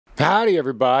Howdy,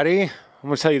 everybody. I'm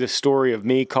going to tell you the story of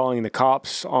me calling the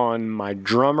cops on my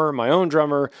own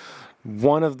drummer,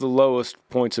 one of the lowest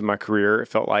points of my career. It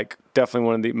felt like definitely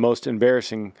one of the most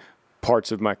embarrassing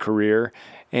parts of my career.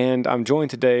 And I'm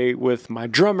joined today with my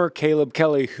drummer, Caleb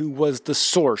Kelly, who was the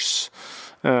source,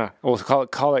 we'll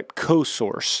call it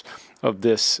co-source of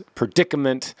this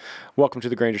predicament. Welcome to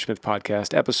the Granger Smith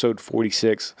Podcast, episode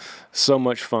 46. So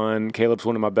much fun. Caleb's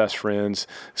one of my best friends.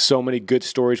 So many good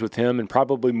stories with him, and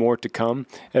probably more to come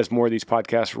as more of these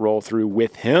podcasts roll through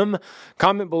with him.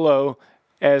 Comment below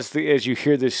as you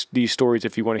hear these stories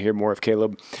if you want to hear more of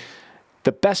Caleb.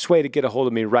 The best way to get a hold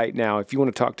of me right now, if you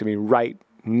want to talk to me right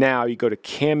now, you go to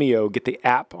Cameo, get the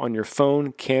app on your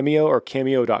phone, Cameo or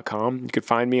cameo.com. You could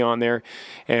find me on there,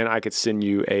 and I could send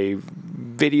you a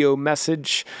video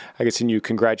message. I could send you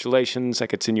congratulations. I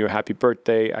could send you a happy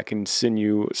birthday. I can send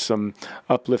you some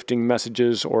uplifting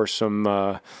messages or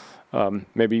some,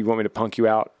 maybe you want me to punk you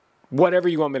out. Whatever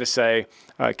you want me to say,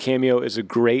 Cameo is a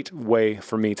great way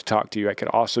for me to talk to you. I could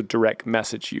also direct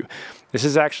message you. This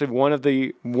is actually one of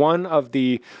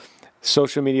the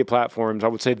social media platforms, I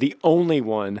would say the only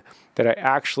one that I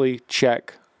actually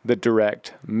check the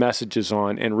direct messages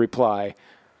on and reply.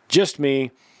 Just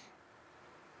me.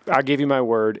 I give you my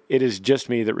word. It is just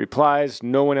me that replies.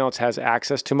 No one else has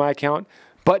access to my account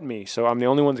but me. So I'm the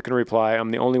only one that's going to reply.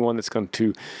 I'm the only one that's going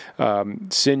to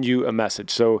send you a message.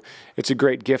 So it's a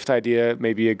great gift idea,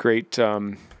 maybe a great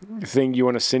thing you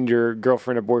want to send your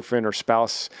girlfriend or boyfriend or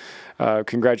spouse.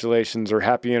 Congratulations or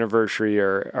happy anniversary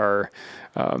or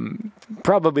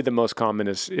probably the most common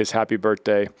is happy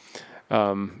birthday.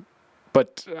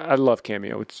 But I love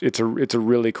Cameo. It's a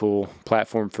really cool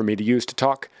platform for me to use to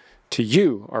talk to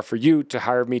you or for you to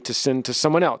hire me to send to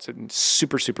someone else. It's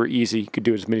super, super easy. You could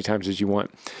do it as many times as you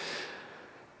want.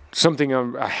 Something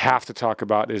I have to talk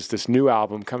about is this new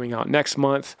album coming out next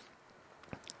month.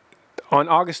 On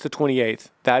August the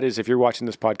 28th, that is, if you're watching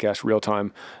this podcast real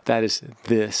time, that is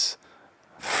this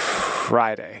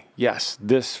Friday. Yes,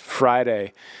 this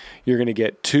Friday, you're going to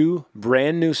get 2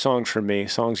 brand new songs from me,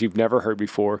 songs you've never heard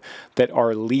before, that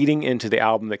are leading into the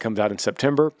album that comes out in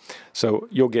September. So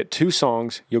you'll get 2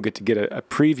 songs. You'll get to get a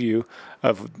preview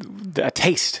of a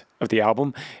taste of the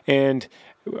album. And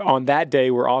on that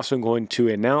day, we're also going to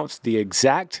announce the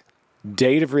exact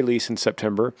date of release in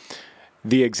September,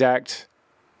 the exact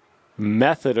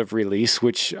method of release,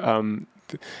 which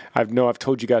I've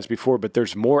told you guys before, but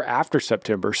there's more after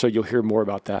September, so you'll hear more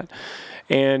about that.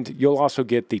 And you'll also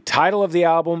get the title of the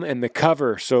album and the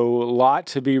cover, so a lot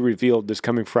to be revealed this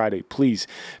coming Friday. Please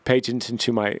pay attention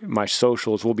to my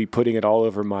socials. We'll be putting it all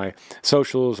over my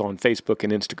socials on Facebook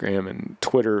and Instagram and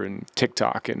Twitter and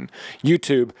TikTok and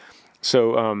YouTube.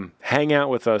 So hang out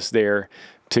with us there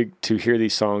to hear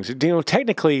these songs. You know,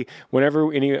 technically, whenever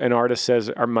an artist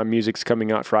says my music's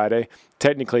coming out Friday,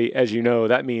 technically, as you know,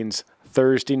 that means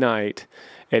Thursday night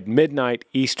at midnight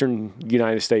Eastern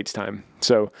United States time.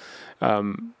 So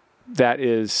that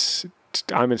is,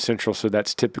 I'm in Central, so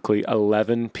that's typically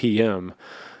 11 p.m.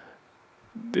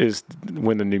 is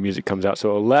when the new music comes out.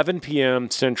 So 11 p.m.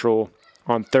 Central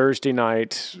on Thursday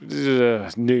night,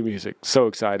 new music. So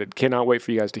excited. Cannot wait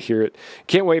for you guys to hear it.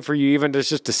 Can't wait for you even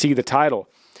just to see the title.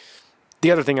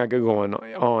 The other thing I go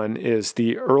on is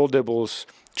the Earl Dibbles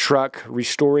truck,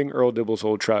 restoring Earl Dibbles'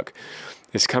 old truck,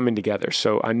 is coming together.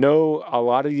 So I know a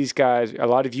lot of you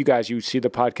guys, you see the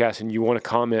podcast and you want to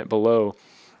comment below,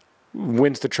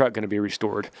 when's the truck going to be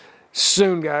restored?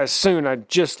 Soon, guys, soon. I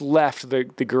just left the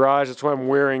garage. That's why I'm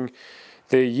wearing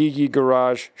the Yee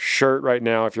Garage shirt right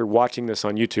now, if you're watching this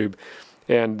on YouTube.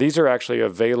 And these are actually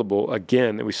available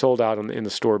again. We sold out in the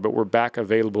store, but we're back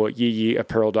available at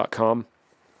yeeapparel.com.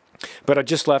 But I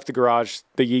just left the garage,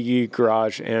 the Yee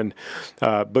Garage, and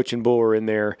Butch and Bull are in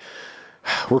there.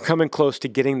 We're coming close to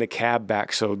getting the cab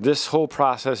back. So this whole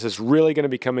process is really going to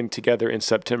be coming together in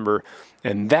September.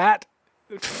 And that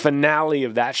finale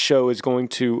of that show is going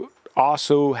to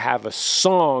also have a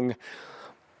song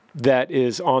that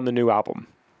is on the new album.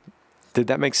 Did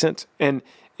that make sense? And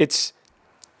it's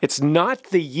not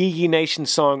the Yee Nation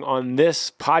song on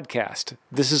this podcast.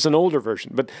 This is an older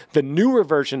version, but the newer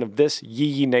version of this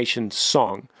Yee Nation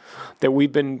song that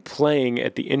we've been playing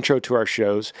at the intro to our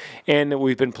shows and that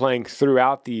we've been playing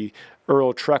throughout the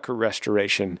Earl Trucker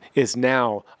restoration is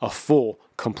now a full,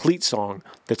 complete song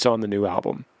that's on the new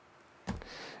album.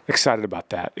 Excited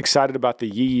about that. Excited about the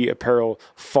Yee Apparel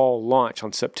fall launch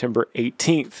on September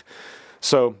 18th.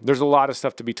 So there's a lot of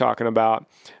stuff to be talking about.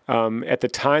 At the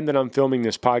time that I'm filming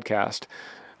this podcast,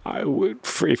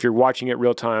 if you're watching it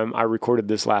real time, I recorded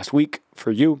this last week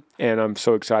for you, and I'm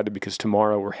so excited because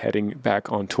tomorrow we're heading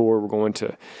back on tour. We're going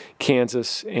to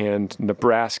Kansas and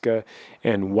Nebraska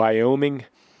and Wyoming,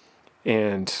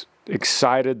 and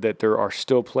excited that there are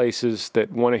still places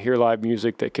that want to hear live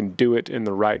music that can do it in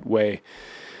the right way.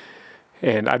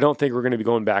 And I don't think we're going to be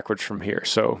going backwards from here.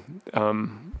 So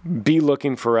be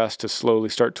looking for us to slowly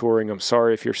start touring. I'm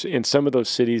sorry if you're in some of those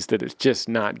cities that it's just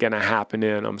not going to happen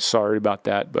in. I'm sorry about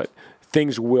that, but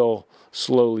things will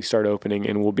slowly start opening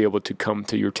and we'll be able to come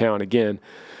to your town again.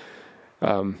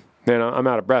 And I'm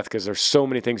out of breath because there's so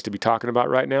many things to be talking about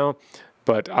right now.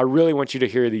 But I really want you to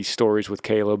hear these stories with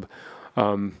Caleb.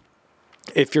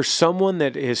 If you're someone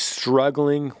that is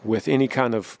struggling with any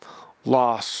kind of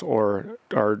loss or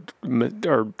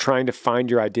trying to find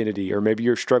your identity, or maybe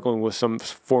you're struggling with some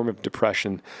form of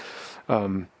depression,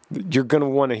 you're going to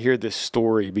want to hear this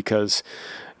story, because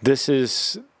this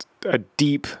is a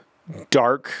deep,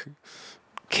 dark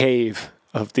cave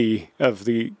of the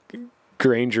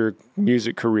Granger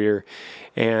music career.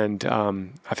 And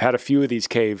I've had a few of these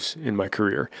caves in my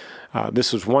career.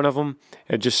 This was one of them.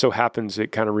 It just so happens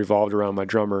it kind of revolved around my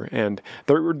drummer. And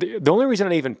the only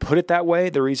reason I even put it that way,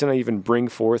 the reason I even bring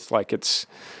forth like this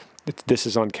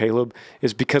is on Caleb,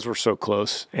 is because we're so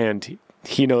close. And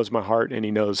he knows my heart, and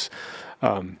he knows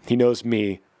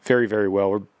me very, very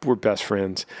well. We're best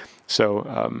friends.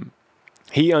 So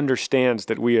he understands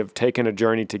that we have taken a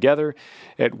journey together.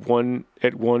 At one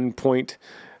point,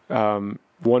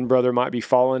 one brother might be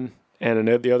fallen, and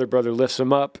the other brother lifts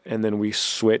him up, and then we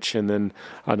switch, and then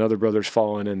another brother's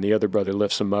fallen, and the other brother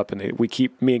lifts him up, and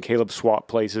me and Caleb swap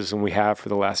places, and we have for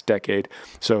the last decade.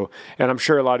 So, and I'm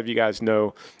sure a lot of you guys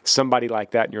know somebody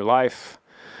like that in your life.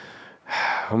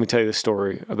 Let me tell you the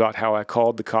story about how I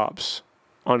called the cops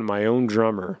on my own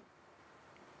drummer.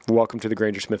 Welcome to the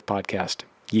Granger Smith Podcast.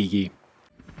 Yee yee.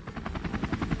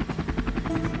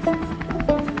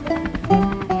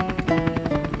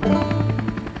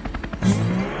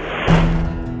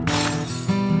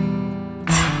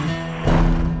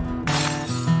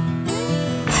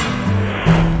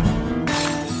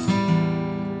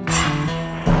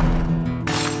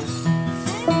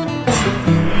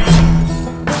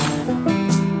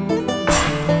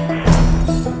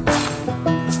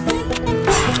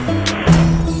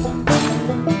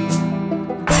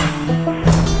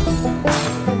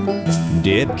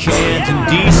 Dead cans and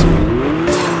diesel,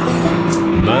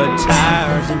 mud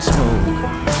tires and smoke.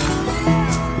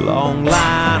 Long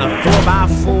line of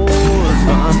 4x4s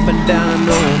bumping down an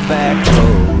old back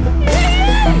road.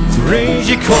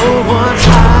 Ranger cold one's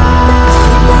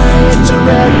high, it's a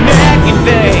redneck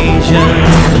invasion.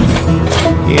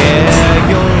 Yeah,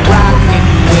 you're rocking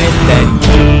with that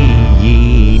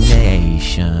yee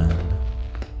nation.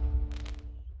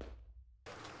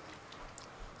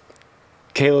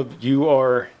 Caleb, you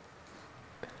are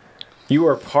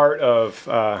part of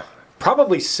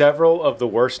probably several of the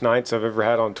worst nights I've ever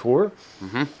had on tour.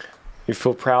 Mm-hmm. You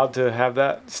feel proud to have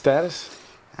that status?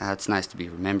 It's nice to be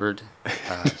remembered,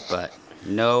 but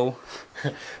no.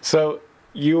 So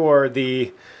you were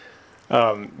the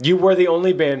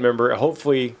only band member,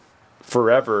 hopefully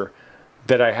forever,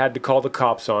 that I had to call the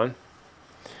cops on.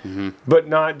 Mm-hmm. But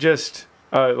not just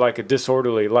like a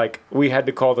disorderly. Like we had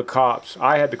to call the cops.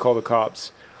 I had to call the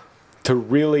cops to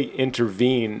really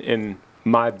intervene in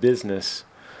my business.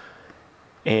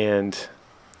 And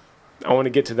I want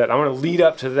to get to that. I want to lead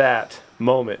up to that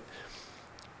moment.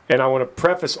 And I want to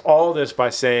preface all this by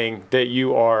saying that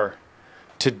you are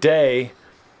today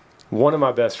one of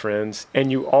my best friends,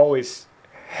 and you always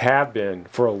have been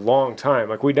for a long time.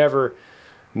 Like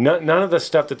none of the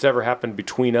stuff that's ever happened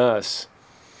between us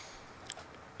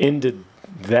ended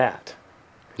that.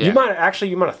 Yeah. You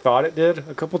might have thought it did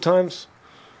a couple times.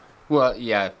 Well,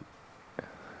 yeah.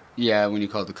 Yeah, when you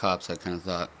called the cops, I kind of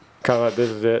thought. Kind of like, this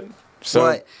is it. So,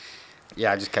 but,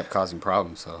 yeah, I just kept causing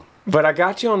problems, so. But I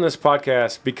got you on this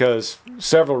podcast because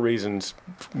several reasons.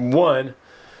 One,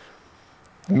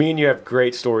 me and you have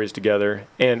great stories together,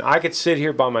 and I could sit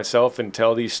here by myself and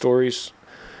tell these stories,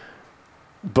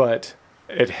 but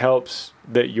it helps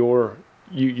that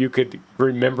you could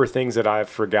remember things that I've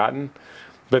forgotten.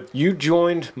 But you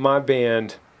joined my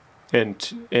band in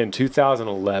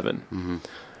 2011, mm-hmm.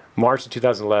 March of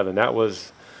 2011. That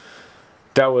was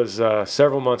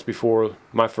several months before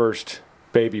my first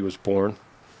baby was born.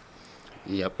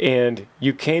 Yep. And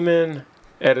you came in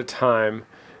at a time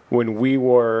when we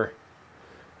were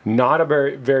not a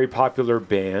very, very popular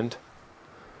band.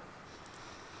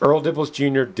 Earl Dibbles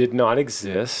Jr. did not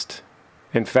exist.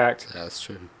 In fact, that's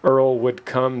true. Earl would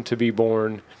come to be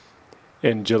born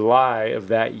in July of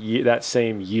that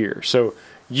same year. So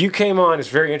you came on, it's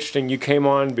very interesting. You came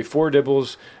on before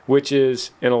Dibbles, which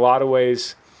is in a lot of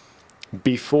ways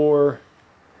before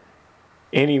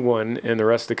anyone in the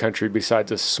rest of the country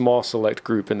besides a small select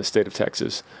group in the state of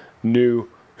Texas knew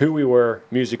who we were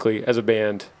musically as a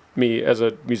band, me as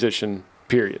a musician,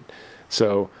 period.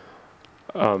 So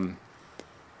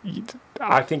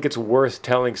I think it's worth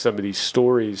telling some of these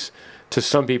stories to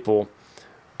some people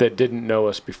that didn't know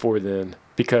us before then,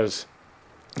 because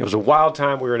it was a wild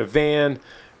time. We were in a van,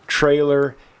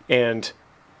 trailer, and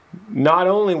not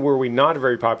only were we not a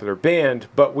very popular band,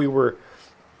 but we were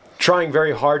trying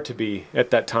very hard to be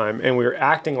at that time, and we were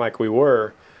acting like we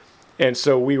were. And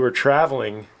so we were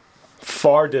traveling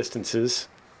far distances.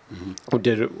 Mm-hmm. We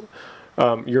did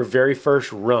your very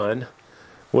first run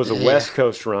was a West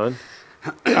Coast run.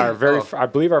 I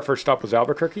believe our first stop was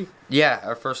Albuquerque. Yeah,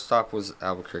 our first stop was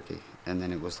Albuquerque, and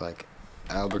then it was like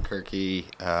Albuquerque.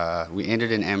 We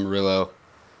ended in Amarillo,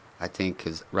 I think,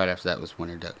 because right after that was One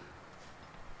Ear Doug.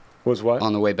 Was what?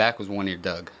 On the way back was One Ear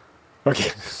Doug.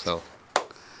 Okay. So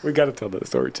we got to tell that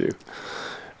story too.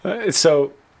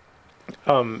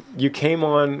 You came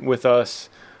on with us.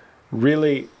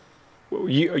 Really,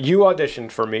 you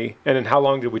auditioned for me, and then how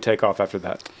long did we take off after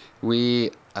that?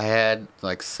 I had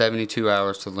like 72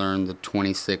 hours to learn the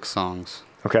 26 songs.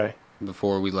 Okay.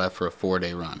 Before we left for a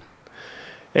 4-day run.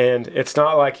 And it's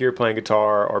not like you're playing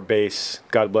guitar or bass.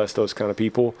 God bless those kind of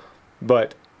people.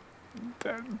 But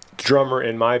the drummer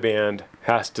in my band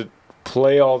has to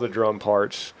play all the drum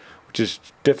parts, which is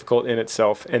difficult in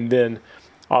itself, and then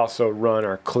also run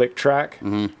our click track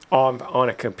on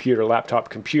a computer, laptop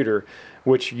computer,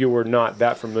 which you were not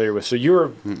that familiar with. So you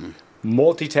were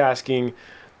multitasking.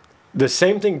 The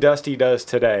same thing Dusty does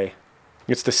today.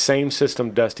 It's the same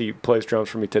system Dusty plays drums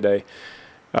for me today.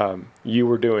 You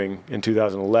were doing in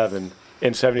 2011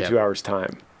 in 72 hours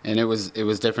time. And it was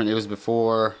different. It was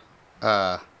before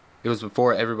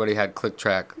everybody had click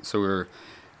track. So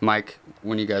Mike,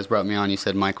 when you guys brought me on, you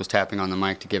said Mike was tapping on the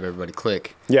mic to give everybody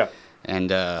click. Yeah.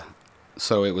 And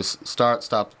so it was start,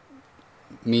 stop,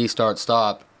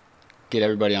 get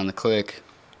everybody on the click,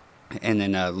 and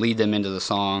then lead them into the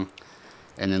song,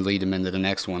 and then lead them into the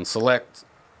next one. Select,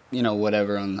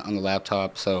 whatever on the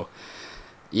laptop. So,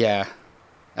 yeah.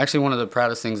 Actually, one of the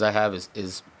proudest things I have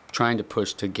is trying to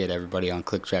push to get everybody on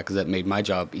click track, because that made my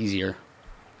job easier.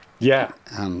 Yeah.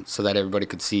 So that everybody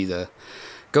could see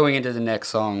going into the next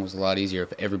song was a lot easier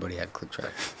if everybody had click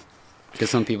track.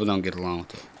 Because some people don't get along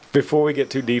with it. Before we get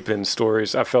too deep in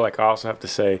stories, I feel like I also have to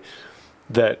say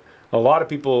that a lot of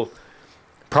people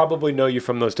probably know you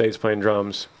from those days playing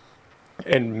drums,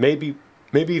 and maybe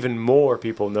even more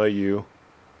people know you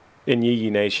in Yee Yee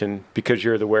Nation because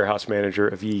you're the warehouse manager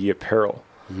of Yee Yee Apparel.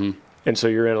 Mm-hmm. And so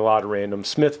you're in a lot of random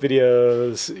Smith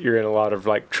videos. You're in a lot of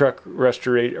like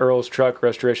Earl's truck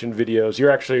restoration videos.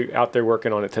 You're actually out there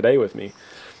working on it today with me.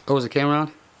 Oh, was the camera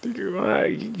on?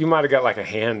 You might have got like a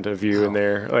hand of you in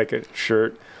there, like a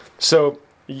shirt. So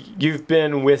you've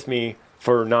been with me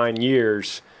for 9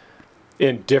 years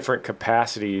in different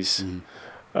capacities,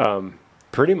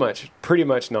 pretty much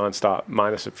nonstop,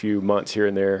 minus a few months here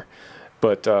and there.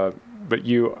 But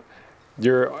you're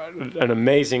an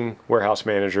amazing warehouse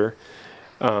manager.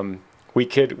 We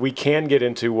can get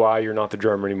into why you're not the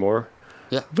drummer anymore.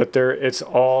 Yeah. But it's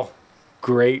all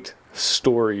great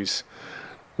stories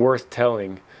worth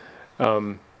telling.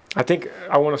 I think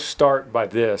I want to start by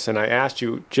this, and I asked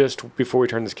you just before we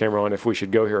turned this camera on if we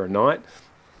should go here or not,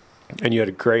 and you had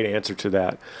a great answer to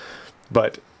that.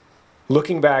 But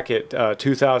looking back at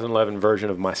 2011 version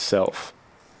of myself,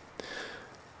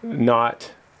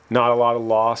 not a lot of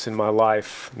loss in my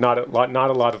life, not a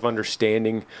lot of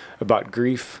understanding about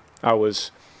grief.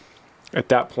 At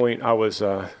that point, I was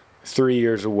 3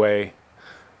 years away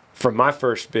from my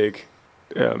first big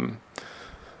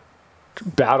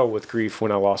battle with grief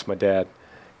when I lost my dad.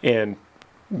 And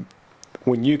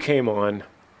when you came on,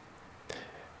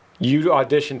 you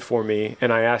auditioned for me,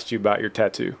 and I asked you about your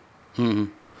tattoo. Mm-hmm.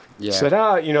 Yeah. Said,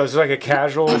 it's like a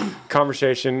casual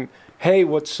conversation. Hey,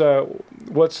 what's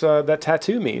that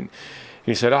tattoo mean? And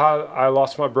he said, I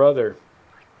lost my brother.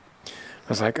 I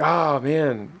was like, oh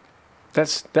man,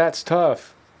 that's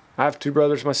tough. I have 2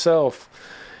 brothers myself.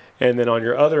 And then on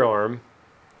your other arm,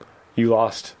 you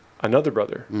lost another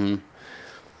brother. Mm-hmm.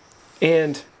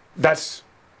 And that's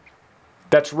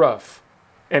rough.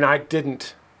 And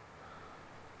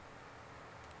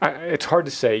it's hard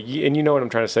to say, and you know what I'm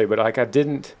trying to say, but I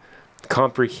didn't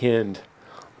comprehend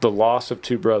the loss of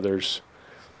 2 brothers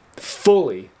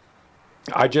fully.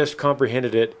 I just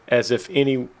comprehended it as if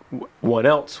anyone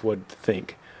else would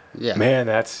think, man,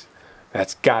 that's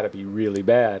got to be really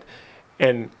bad.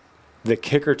 And the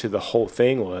kicker to the whole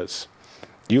thing was,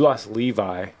 you lost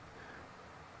Levi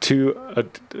to a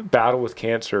battle with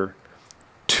cancer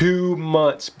 2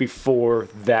 months before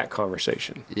that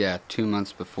conversation. Yeah, 2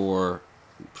 months before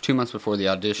the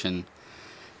audition,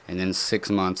 and then 6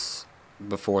 months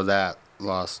before that,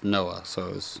 lost Noah. So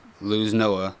it was lose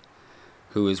Noah,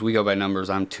 who is, we go by numbers,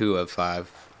 I'm 2 of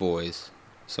 5 boys.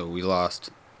 So we lost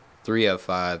 3 of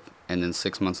 5, and then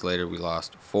 6 months later we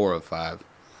lost 4 of 5.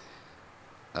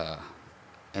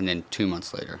 And then 2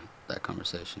 months later, that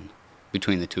conversation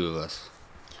between the two of us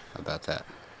about that.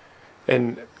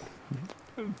 And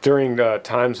during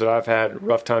times that I've had,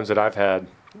 rough times that I've had,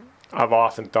 I've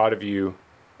often thought of you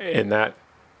in that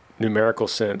numerical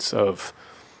sense of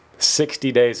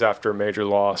 60 days after a major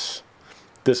loss,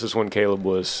 this is when Caleb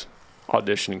was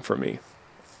auditioning for me.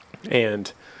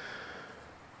 And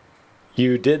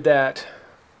you did that,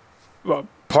 well,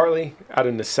 partly out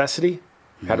of necessity.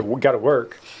 Got to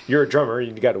work. You're a drummer.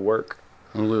 You got to work.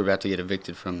 And we were about to get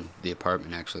evicted from the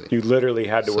apartment, actually. You literally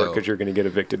had to work because you're going to get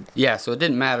evicted. Yeah, so it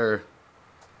didn't matter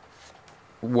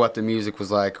what the music was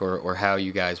like or how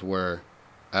you guys were.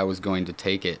 I was going to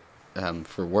take it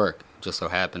for work. Just so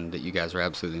happened that you guys were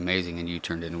absolutely amazing, and you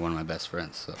turned into one of my best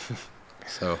friends.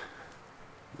 So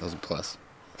that was a plus.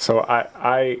 So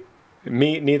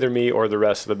neither me or the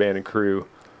rest of the band and crew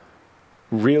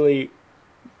really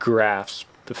grasped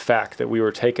the fact that we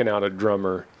were taking out a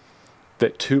drummer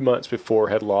that 2 months before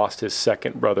had lost his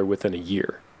second brother within a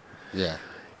year. Yeah.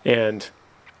 And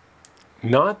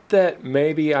not that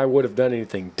maybe I would have done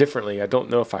anything differently. I don't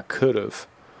know if I could have.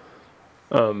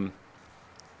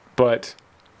 But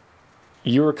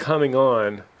you were coming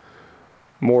on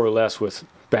more or less with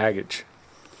baggage.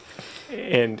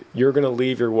 And you're going to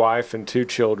leave your wife and 2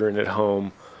 children at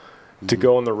home to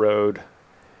go on the road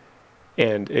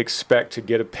and expect to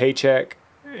get a paycheck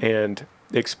and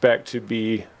expect to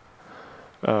be,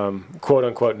 quote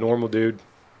unquote, normal dude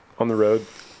on the road.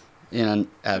 In an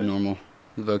abnormal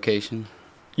vocation.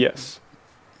 Yes.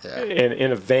 Yeah. And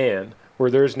in a van where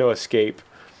there's no escape.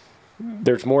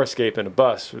 There's more escape in a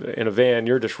bus. In a van,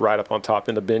 you're just right up on top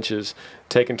in the benches,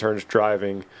 taking turns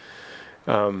driving.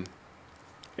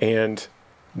 And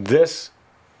this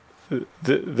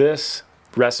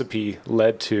recipe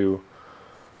led to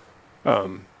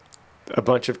a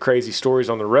bunch of crazy stories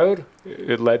on the road.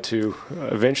 It led to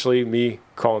eventually me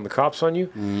calling the cops on you.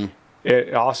 Mm-hmm.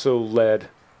 It also led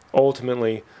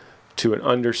ultimately to an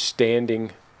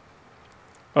understanding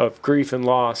of grief and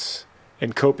loss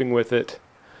and coping with it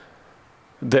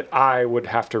that I would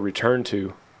have to return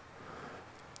to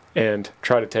and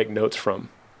try to take notes from.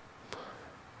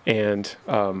 And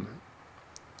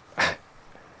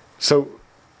so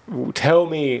tell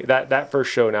me that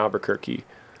first show in Albuquerque,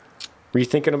 were you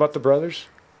thinking about the brothers?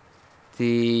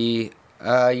 Yeah,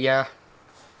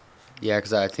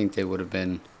 because I think they would have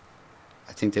been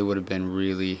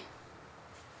really,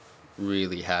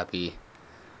 really happy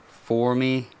for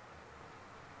me.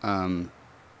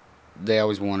 They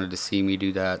always wanted to see me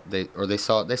do that. They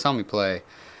saw me play,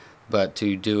 but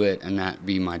to do it and that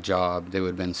be my job, they would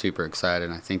have been super excited.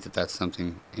 And I think that's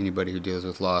something anybody who deals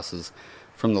with loss is,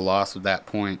 from the loss of that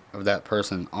point of that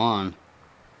person on,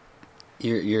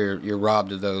 you're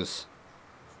robbed of those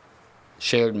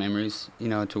shared memories,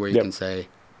 to where you can say,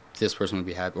 this person would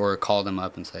be happy, or call them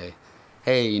up and say,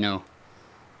 hey,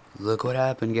 look what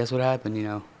happened, guess what happened,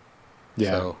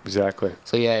 Yeah, so, exactly.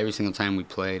 So yeah, every single time we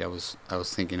played, I was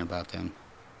thinking about them,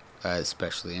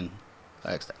 especially in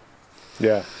Flagstaff.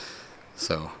 Yeah.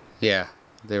 So yeah,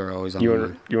 they were always on. You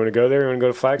want to go there? You want to go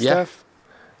to Flagstaff?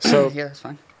 Yeah. So yeah, that's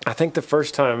fine. I think the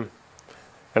first time,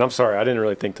 and I'm sorry, I didn't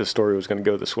really think this story was going to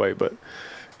go this way, but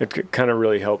it kind of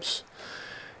really helps.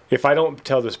 If I don't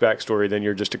tell this backstory, then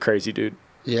you're just a crazy dude.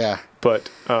 Yeah. But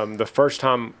the first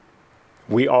time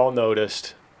we all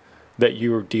noticed that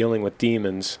you were dealing with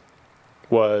demons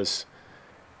was,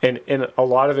 and a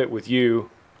lot of it with you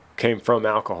came from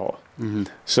alcohol. Mm-hmm.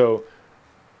 So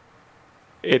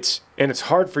it's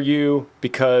hard for you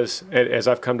because, as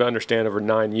I've come to understand over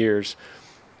 9 years,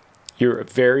 you have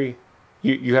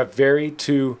very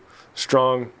 2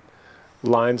 strong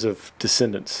lines of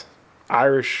descendants,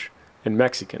 Irish and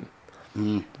Mexican.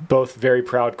 Mm. Both very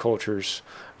proud cultures,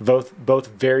 both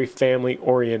very family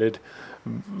oriented,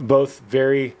 both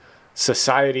very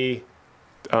society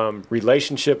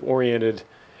relationship oriented,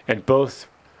 and both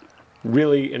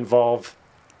really involve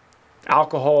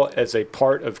alcohol as a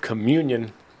part of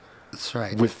communion. That's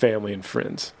right. With family and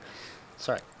friends. That's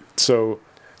right. So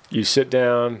you sit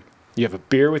down, you have a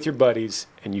beer with your buddies,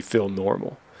 and you feel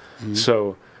normal. Mm-hmm.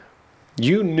 So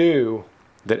you knew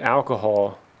that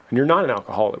alcohol, and you're not an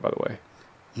alcoholic, by the way.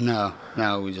 No,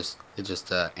 it It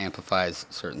just amplifies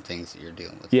certain things that you're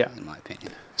dealing with. Yeah. In my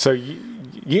opinion. So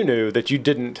you knew that you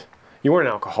weren't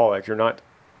an alcoholic. You're not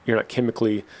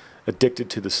chemically addicted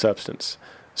to the substance.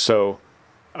 So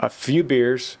a few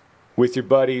beers with your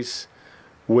buddies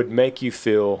would make you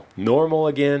feel normal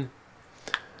again.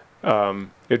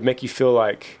 It'd make you feel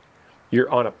like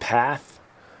you're on a path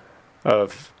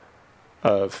of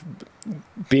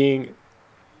being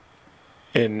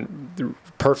in the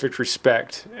perfect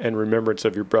respect and remembrance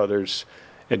of your brothers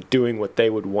and doing what they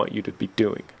would want you to be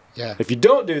doing. Yeah. If you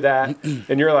don't do that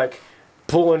and you're like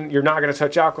you're not going to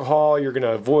touch alcohol, you're going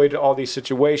to avoid all these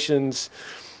situations,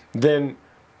 then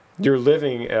you're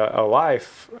living a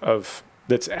life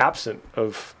that's absent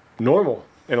of normal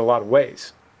in a lot of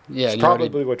ways. Yeah, it's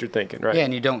probably what you're thinking, right? Yeah,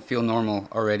 and you don't feel normal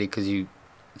already because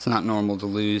it's not normal to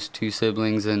lose 2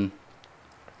 siblings in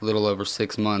a little over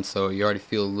 6 months, so you already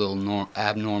feel a little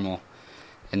abnormal.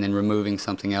 And then removing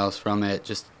something else from it,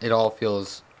 it all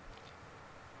feels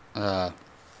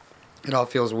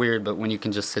weird. But when you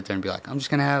can just sit there and be like, I'm just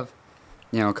gonna have,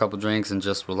 a couple drinks and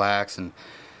just relax and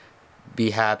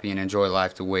be happy and enjoy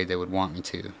life the way they would want me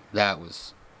to. That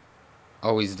was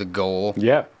always the goal.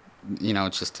 Yeah.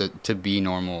 Just to be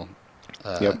normal,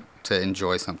 to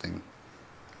enjoy something.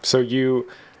 So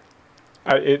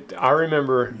I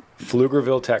remember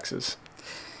Pflugerville, Texas.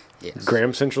 Yes.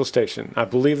 Graham Central Station. I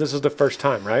believe this is the first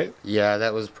time, right? Yeah,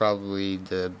 that was probably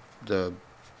the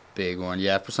big one.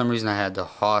 Yeah, for some reason I had the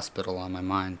hospital on my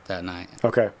mind that night.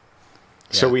 Okay. Yeah.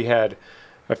 So we had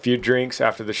a few drinks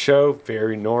after the show,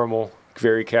 very normal,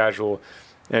 very casual.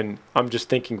 And I'm just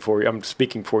thinking for you, I'm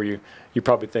speaking for you. You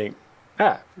probably think,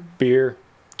 beer,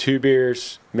 2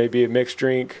 beers, maybe a mixed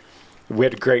drink. We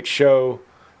had a great show.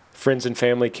 Friends and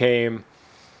family came.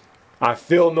 I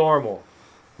feel normal.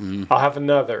 I'll have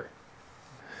another.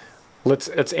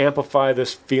 Let's amplify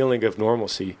this feeling of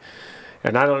normalcy.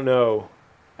 And I don't know,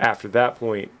 after that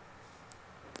point,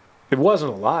 it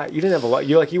wasn't a lot. You didn't have a lot.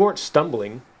 You weren't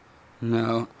stumbling.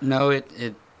 No,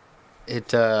 it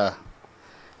it's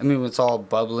all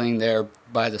bubbling there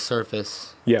by the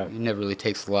surface. Yeah. It never really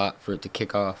takes a lot for it to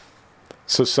kick off.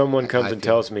 So someone comes and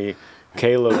tells me,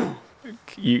 Caleb,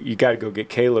 you got to go get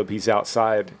Caleb. He's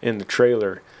outside in the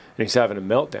trailer, and he's having a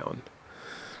meltdown.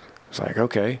 It's like,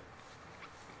 okay,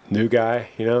 new guy,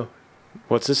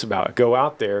 what's this about? Go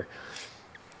out there,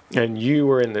 and you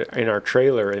were in our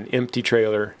trailer, an empty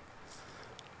trailer,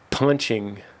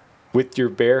 punching with your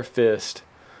bare fist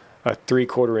a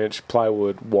 3/4-inch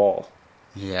plywood wall.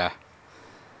 Yeah.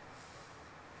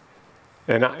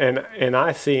 And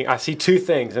I see 2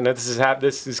 things, and this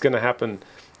is going to happen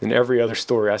in every other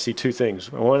story. I see 2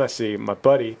 things. 1, I see my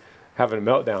buddy having a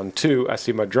meltdown. 2, I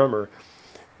see my drummer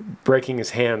breaking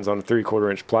his hands on a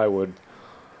 3/4-inch plywood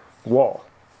wall.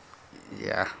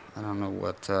 Yeah, I don't know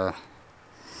what.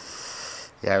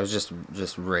 It was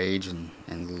just rage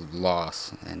and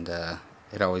loss, and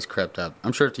it always crept up.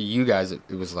 I'm sure to you guys it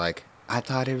was like, I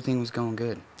thought everything was going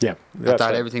good. Yeah, I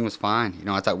thought everything was fine.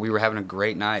 I thought we were having a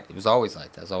great night. It was always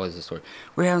like that. It was always the story.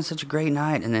 We're having such a great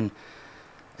night, and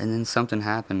then something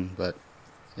happened. But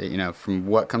from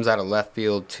what comes out of left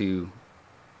field to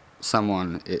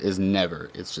someone is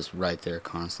never. It's just right there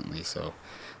constantly. So,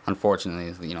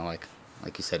 unfortunately,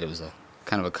 like you said, it was a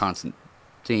kind of a constant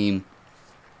theme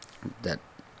that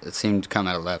it seemed to come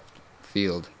out of left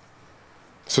field.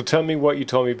 So tell me what you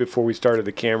told me before we started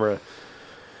the camera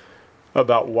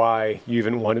about why you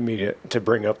even wanted me to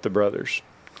bring up the brothers.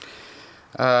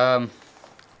 Well,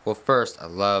 first, I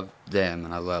love them,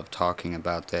 and I love talking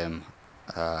about them.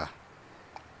 But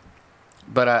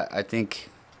I think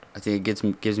it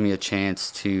gives me a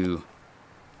chance to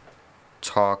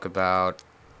talk about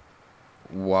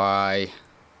why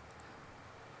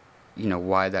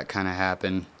that kind of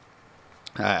happened.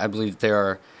 I believe there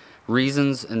are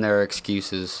reasons and there are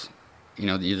excuses.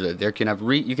 You can have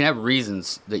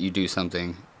reasons that you do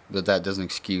something, but that doesn't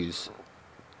excuse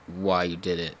why you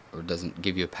did it or doesn't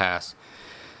give you a pass.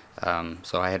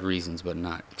 So I had reasons, but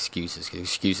not excuses.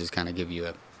 Excuses kind of give you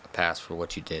a pass for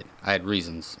what you did. I had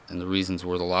reasons, and the reasons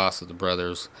were the loss of the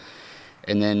brothers,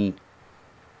 and then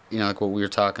like what we were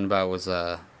talking about was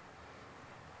that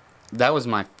was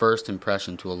my first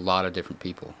impression to a lot of different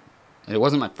people. And it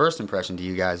wasn't my first impression to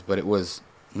you guys, but it was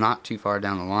not too far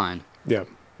down the line. Yeah.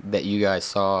 That you guys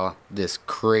saw this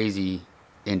crazy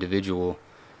individual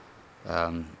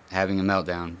having a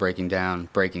meltdown, breaking down,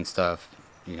 breaking stuff,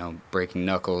 breaking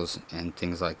knuckles and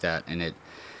things like that. And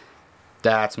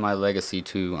that's my legacy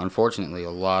to, unfortunately,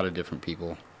 a lot of different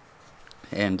people.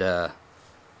 And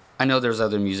I know there's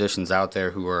other musicians out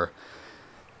there who are,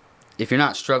 if you're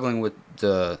not struggling with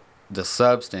the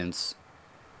substance,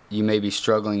 you may be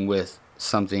struggling with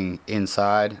something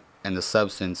inside, and the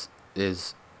substance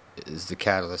is the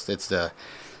catalyst. It's the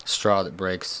straw that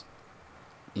breaks,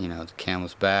 the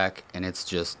camel's back, and it's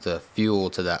just the fuel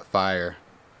to that fire.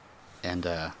 And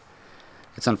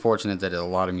it's unfortunate that a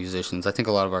lot of musicians, I think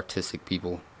a lot of artistic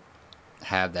people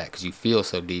have that, because you feel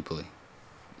so deeply.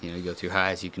 You go through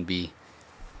highs, you can be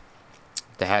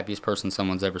the happiest person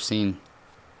someone's ever seen,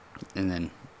 and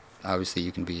then obviously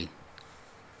you can be,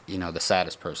 the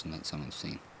saddest person that someone's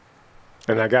seen.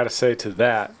 And I got to say to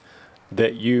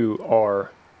that you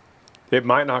are, it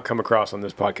might not come across on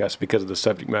this podcast because of the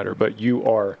subject matter, but you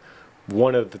are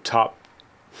one of the top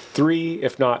 3,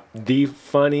 if not the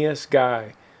funniest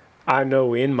guy I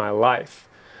know in my life.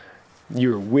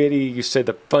 You're witty. You say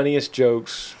the funniest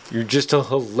jokes. You're just a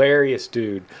hilarious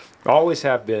dude. Always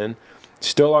have been.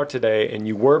 Still are today. And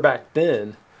you were back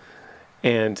then.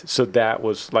 And so that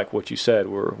was like what you said,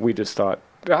 where we just thought,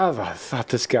 I thought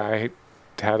this guy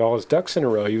had all his ducks in a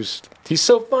row. He's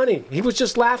so funny. He was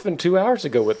just laughing 2 hours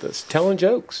ago with us, telling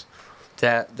jokes.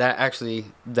 That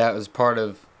was part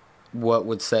of what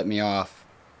would set me off.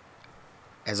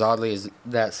 As oddly as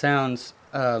that sounds,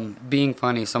 being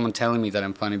funny, someone telling me that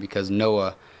I'm funny, because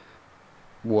Noah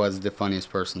was the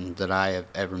funniest person that I have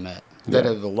ever met, that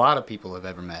a lot of people have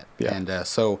ever met. Yeah. And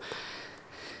so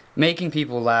making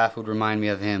people laugh would remind me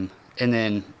of him. And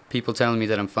then people telling me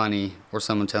that I'm funny, or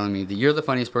someone telling me that you're the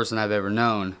funniest person I've ever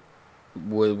known,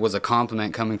 was a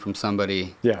compliment coming from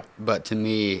somebody. Yeah. But to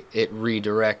me, it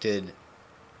redirected,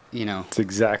 It's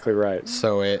exactly right.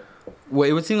 So it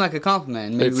would seem like a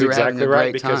compliment. Maybe we were having a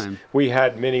great time. We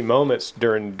had many moments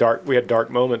we had dark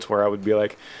moments where I would be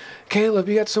like, Caleb,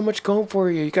 you got so much going for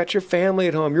you. You got your family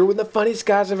at home. You're one of the funniest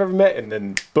guys I've ever met. And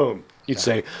then, boom, you'd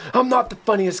say, I'm not the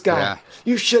funniest guy. Yeah.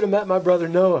 You should have met my brother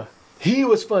Noah. He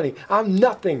was funny. I'm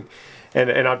nothing. And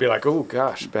I'd be like, oh,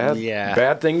 gosh,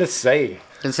 bad thing to say.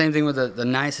 And same thing with the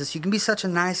nicest. You can be such a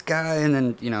nice guy. And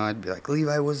then, I'd be like,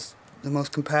 Levi was the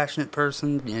most compassionate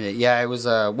person. Yeah, it was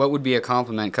what would be a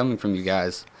compliment coming from you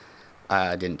guys.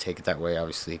 I didn't take it that way,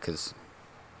 obviously, because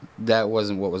that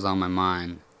wasn't what was on my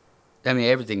mind. I mean,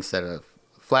 everything said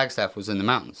Flagstaff was in the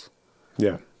mountains.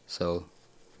 Yeah. So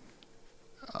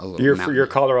you're a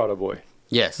Colorado boy.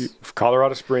 Yes.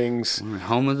 Colorado Springs.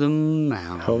 Home of the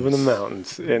mountains. Home of the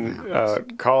mountains.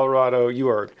 In Colorado, you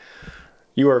are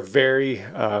very, you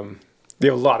have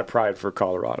a lot of pride for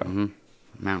Colorado. Mm-hmm.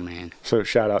 Mountain man. So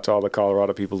shout out to all the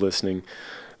Colorado people listening.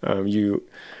 You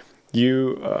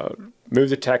moved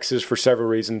to Texas for several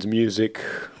reasons. Music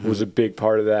was a big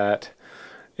part of that.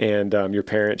 And your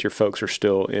folks are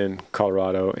still in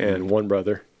Colorado, and one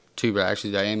brother. 2 brothers.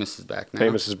 Actually, Amos is back now.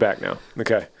 Amos is back now.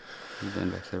 Okay. He's been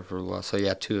back there for a while. So,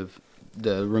 yeah, 2 of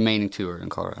the remaining 2 are in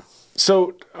Colorado.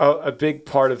 So, a big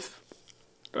part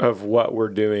of what we're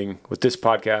doing with this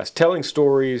podcast, telling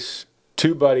stories,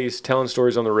 2 buddies telling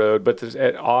stories on the road, but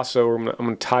also I'm going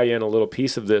to tie in a little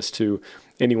piece of this to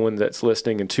anyone that's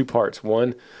listening in 2 parts.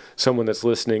 One, someone that's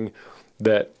listening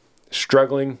that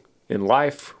struggling in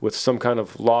life with some kind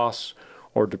of loss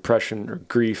or depression or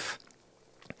grief.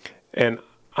 And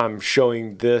I'm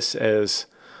showing this as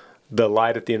the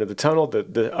light at the end of the tunnel,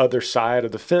 the other side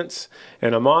of the fence.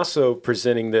 And I'm also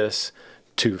presenting this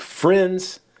to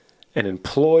friends and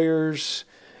employers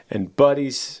and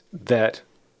buddies that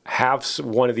have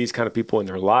one of these kind of people in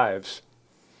their lives,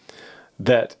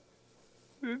 that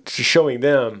showing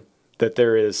them that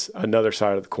there is another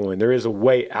side of the coin. There is a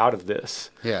way out of this.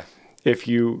 Yeah. If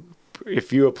you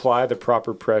apply the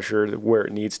proper pressure where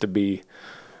it needs to be,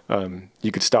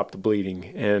 you could stop the bleeding.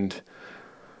 And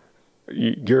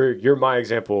you're my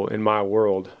example in my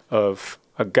world of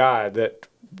a guy that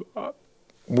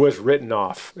was written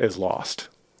off as lost.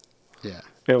 Yeah.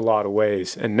 In a lot of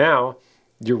ways. And now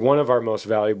you're one of our most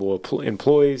valuable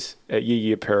employees at Yee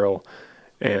Yee Apparel,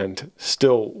 and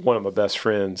still one of my best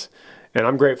friends. And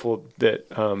I'm grateful that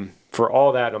for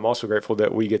all that. I'm also grateful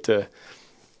that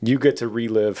you get to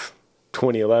relive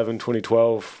 2011,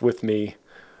 2012 with me,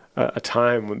 a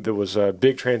time when there was a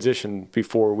big transition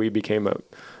before we became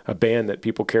a band that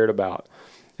people cared about.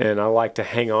 And I like to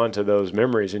hang on to those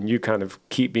memories, and you kind of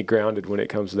keep me grounded when it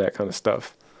comes to that kind of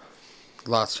stuff.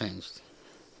 Lots changed.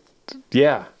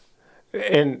 Yeah.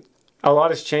 And a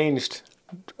lot has changed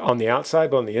on the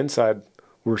outside, but on the inside,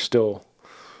 it's still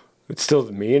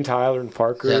me and Tyler and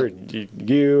Parker and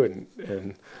you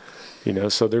and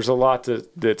so there's a lot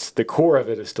that's the core of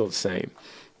it is still the same.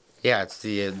 Yeah, it's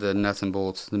the nuts and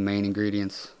bolts, the main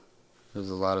ingredients. There's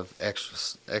a lot of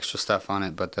extra stuff on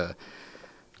it, but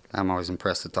I'm always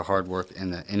impressed at the hard work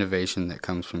and the innovation that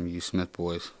comes from you Smith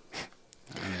boys.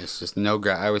 I mean, it's just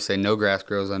I always say no grass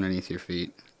grows underneath your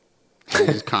feet.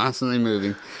 It's just constantly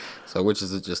moving. So, which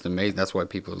is just amazing. That's why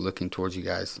people are looking towards you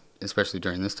guys, especially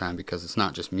during this time, because it's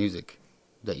not just music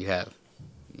that you have.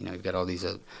 You know, you've got all these,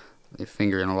 your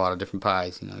finger in a lot of different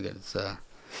pies. You know, you got a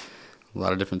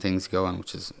lot of different things going,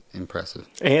 which is impressive.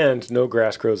 And no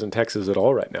grass grows in Texas at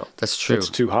all right now. That's true. It's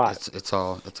too hot. It's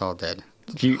all dead.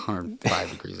 It's 105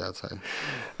 degrees outside.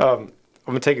 I'm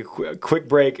gonna take a quick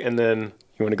break, and then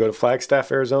you want to go to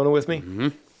Flagstaff, Arizona, with me? Mm-hmm.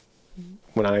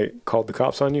 When I called the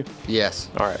cops on you? Yes.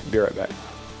 All right, be right back.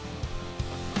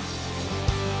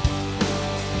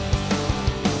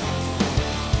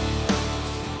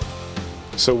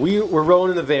 So we're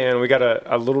rolling in the van. We got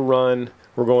a little run.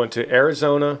 We're going to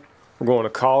Arizona. We're going to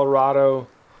Colorado.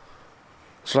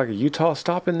 It's like a Utah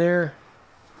stop in there.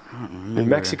 I don't remember. In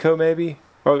Mexico, maybe.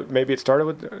 Or maybe it started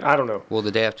with, I don't know.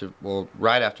 Well,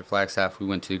 right after Flagstaff, we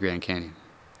went to Grand Canyon.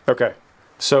 Okay.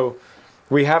 So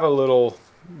we have a little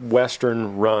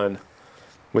Western run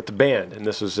with the band, and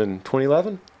this was in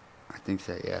 2011? I think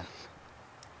so, yeah.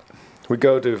 We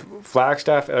go to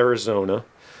Flagstaff, Arizona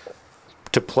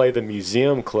to play the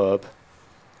Museum Club,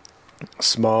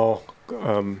 small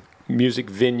music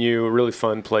venue, a really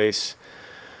fun place.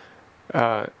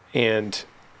 And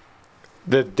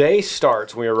the day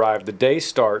starts, when we arrive, the day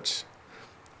starts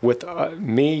with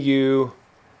me, you,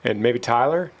 and maybe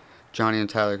Tyler. Johnny and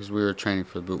Tyler, because we were training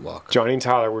for the boot walk. Johnny and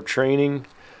Tyler were training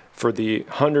for the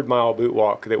 100-mile boot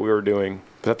walk that we were doing.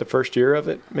 Was that the first year of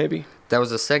it, maybe? That was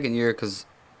the second year, because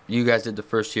you guys did the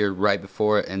first year right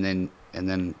before it, and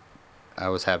then I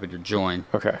was happy to join.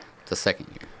 Okay. The second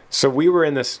year. So we were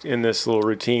in this little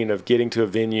routine of getting to a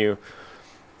venue,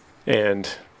 and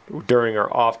during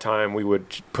our off time, we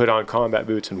would put on combat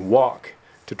boots and walk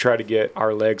to try to get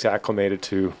our legs acclimated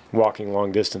to walking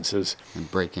long distances.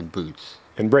 And breaking boots.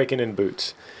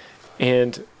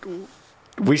 And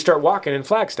we start walking in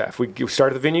Flagstaff. We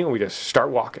start at the venue, and we just start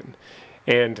walking.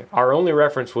 And our only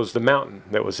reference was the mountain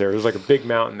that was there. It was like a big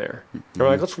mountain there. And we're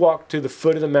like, let's walk to the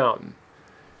foot of the mountain.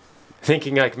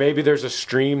 Thinking like maybe there's a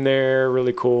stream there,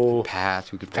 really cool.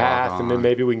 Path we could path, walk and on. then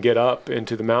maybe we can get up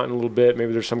into the mountain a little bit.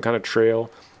 Maybe there's some kind of trail.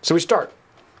 So we start.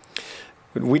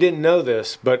 We didn't know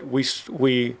this, but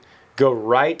we go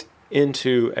right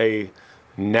into a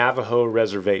Navajo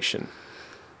reservation.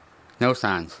 No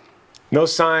signs. No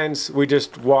signs. We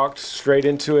just walked straight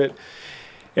into it.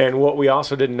 And what we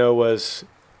also didn't know was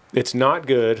it's not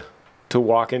good to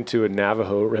walk into a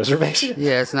Navajo reservation.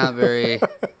 Yeah, it's not very.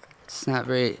 It's not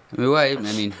very. I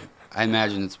mean, I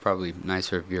imagine it's probably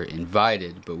nicer if you're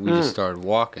invited, but we just started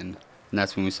walking, and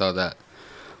that's when we saw that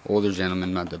older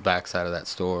gentleman at the backside of that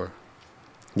store.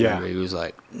 Yeah. He was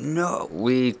like, no.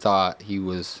 We thought he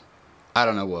was, I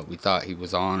don't know what we thought he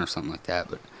was on or something like that,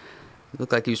 but it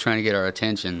looked like he was trying to get our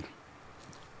attention.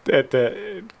 At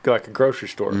like a grocery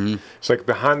store. Mm-hmm. It's like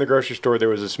behind the grocery store there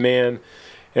was this man,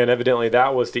 and evidently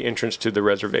that was the entrance to the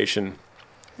reservation.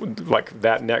 Like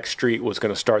that next street was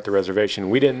going to start the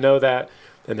reservation. We didn't know that.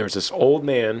 And there was this old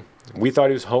man. We thought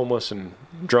he was homeless and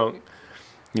drunk.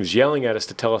 He was yelling at us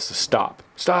to tell us to stop.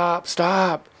 Stop,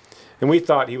 stop. And we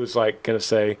thought he was like going to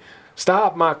say,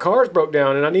 stop, my car's broke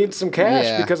down and I need some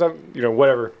cash because I'm,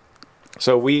 whatever.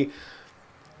 So we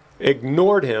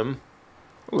ignored him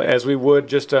as we would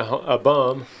just a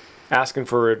bum asking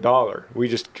for $1. We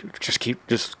just keep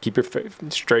your face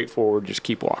straight forward, just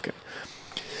keep walking.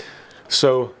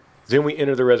 So then we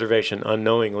entered the reservation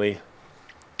unknowingly,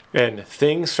 and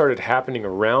things started happening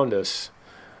around us.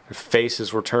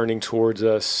 Faces were turning towards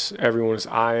us. Everyone was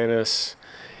eyeing us.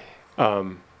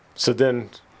 So then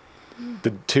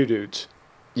the two dudes.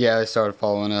 Yeah, they started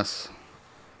following us,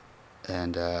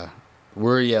 and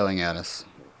were yelling at us.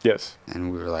 Yes.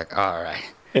 And we were like, all right.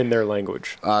 In their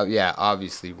language. Yeah,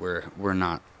 obviously we're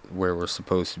not where we're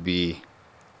supposed to be.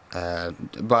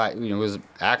 But it was an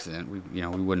accident. We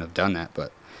wouldn't have done that.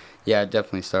 But yeah, it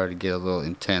definitely started to get a little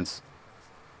intense.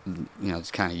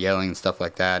 Just kind of yelling and stuff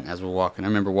like that. And as we're walking, I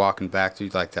remember walking back through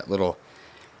like that little.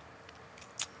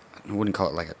 I wouldn't call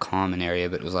it like a common area,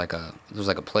 but it was like there was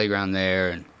like a playground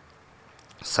there and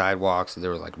sidewalks. And they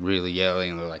were like really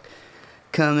yelling. And they were like,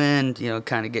 "Come in!"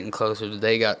 Kind of getting closer.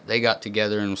 They got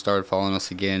together and started following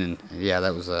us again. And yeah,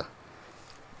 that was a.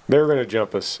 They were going to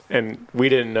jump us, and we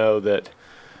didn't know that.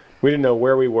 We didn't know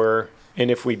where we were,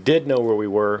 and if we did know where we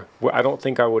were, I don't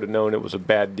think I would have known it was a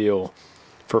bad deal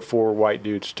for 4 white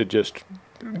dudes to just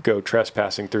go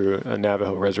trespassing through a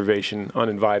Navajo reservation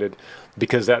uninvited,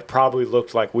 because that probably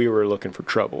looked like we were looking for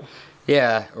trouble.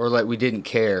 Yeah, or like we didn't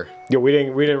care. Yeah, we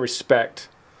didn't respect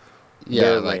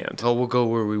their land. Oh, we'll go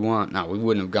where we want. No, we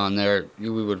wouldn't have gone there.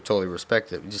 We would have totally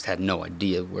respected it. We just had no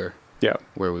idea where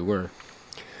we were.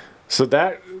 So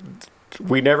that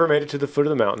we never made it to the foot of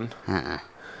the mountain.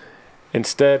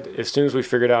 Instead, as soon as we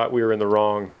figured out we were in the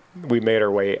wrong, we made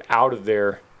our way out of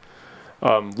there.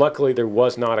 Luckily, there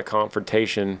was not a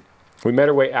confrontation. We made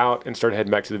our way out and started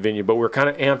heading back to the venue, but we were kind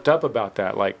of amped up about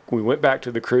that. Like, we went back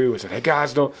to the crew and said, "Hey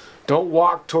guys, don't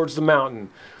walk towards the mountain.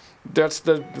 That's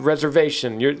the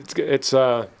reservation. You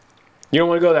don't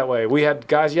want to go that way." We had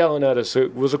guys yelling at us.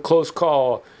 It was a close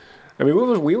call. I mean,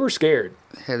 we were scared.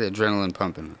 Had the adrenaline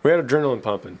pumping. We had adrenaline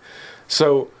pumping.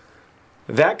 So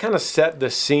that kind of set the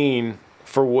scene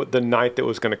for what the night that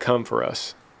was going to come for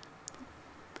us.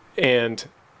 And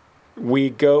we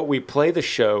play the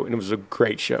show, and it was a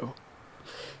great show.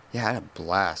 Yeah, I had a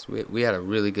blast. We had a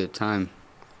really good time.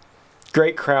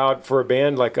 Great crowd for a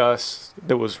band like us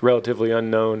that was relatively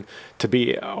unknown to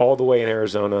be all the way in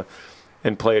Arizona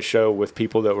and play a show with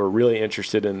people that were really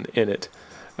interested in it.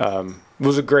 It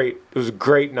was a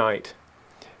great night,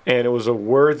 and it was a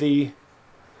worthy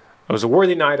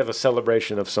night of a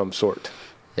celebration of some sort.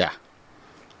 Yeah.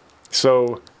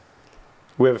 So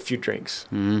we have a few drinks.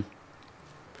 Mm-hmm.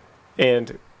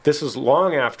 And this was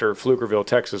long after Pflugerville,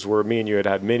 Texas, where me and you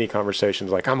had many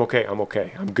conversations like, I'm okay,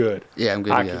 I'm good. Yeah, I'm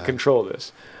good. I can control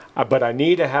this. But I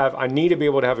need to be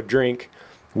able to have a drink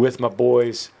with my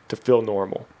boys to feel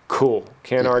normal. Cool.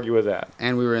 Can't argue with that.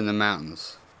 And we were in the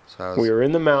mountains. We were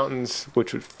in the mountains,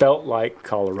 which felt like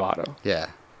Colorado.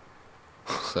 Yeah.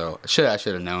 So I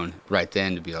should have known right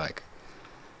then to be like,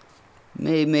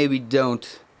 maybe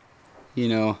don't,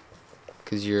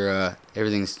 because you're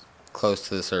everything's close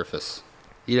to the surface.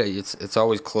 It's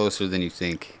always closer than you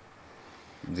think.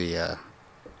 That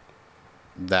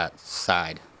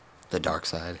side, the dark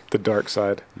side. The dark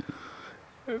side.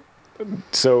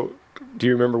 So, do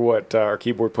you remember what our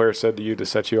keyboard player said to you to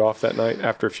set you off that night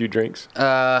after a few drinks?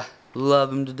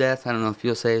 Love him to death. I don't know if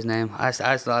you'll say his name. I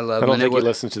love him. I don't think he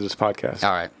listens to this podcast.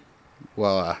 All right.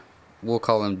 Well, we'll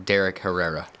call him Derek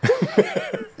Herrera.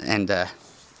 And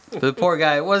the poor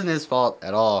guy, it wasn't his fault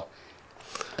at all.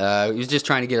 He was just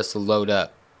trying to get us to load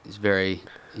up. He's very,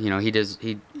 he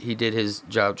did his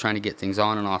job trying to get things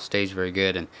on and off stage very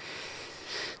good, and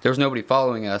there was nobody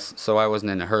following us, so I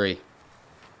wasn't in a hurry.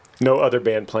 No other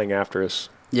band playing after us.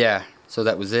 Yeah, so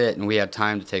that was it, and we had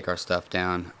time to take our stuff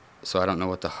down. So I don't know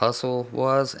what the hustle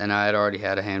was, and I had already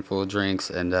had a handful of drinks,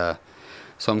 and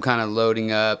so I'm kind of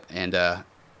loading up, and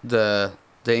the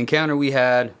encounter we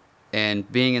had,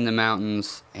 and being in the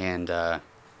mountains, and the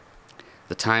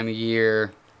time of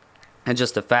year, and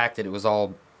just the fact that it was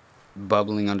all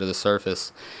bubbling under the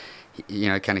surface,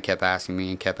 it kind of kept asking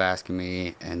me,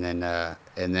 and then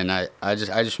I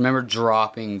just remember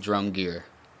dropping drum gear,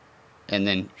 and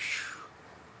then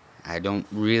I don't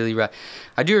really.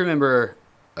 I do remember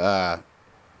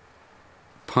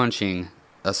punching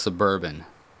a Suburban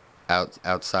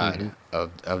outside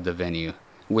of the venue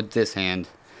with this hand,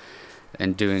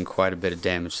 and doing quite a bit of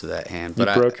damage to that hand. But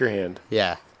you broke your hand.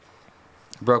 Yeah.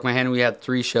 Broke my hand, and we had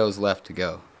 3 shows left to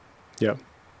go. Yeah.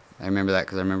 I remember that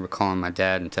because I remember calling my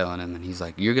dad and telling him, and he's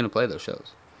like, "You're going to play those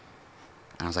shows."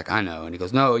 And I was like, "I know." And he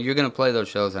goes, "No, you're going to play those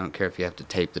shows. I don't care if you have to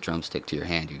tape the drumstick to your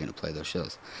hand. You're going to play those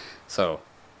shows." So,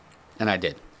 and I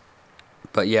did.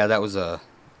 But yeah, that was I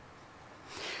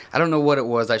don't know what it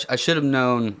was. I should have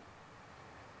known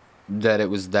that it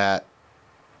was that.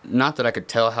 Not that I could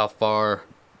tell how far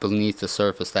beneath the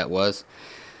surface that was,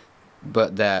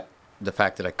 but that the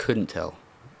fact that I couldn't tell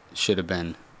should have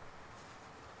been,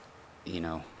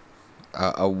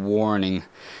 a warning.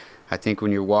 I think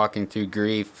when you're walking through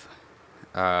grief,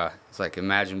 it's like,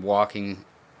 imagine walking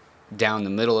down the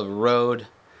middle of a road.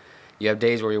 You have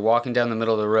days where you're walking down the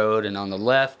middle of the road, and on the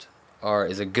left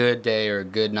is a good day or a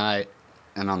good night,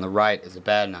 and on the right is a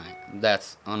bad night.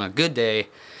 That's on a good day,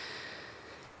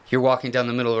 you're walking down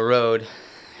the middle of a road,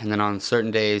 and then on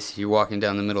certain days, you're walking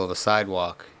down the middle of a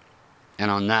sidewalk.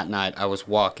 And on that night, I was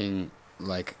walking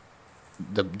like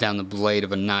down the blade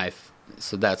of a knife.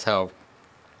 So that's how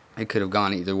it could have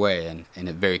gone either way, and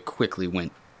it very quickly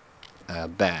went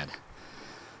bad.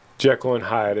 Jekyll and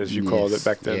Hyde, as you called it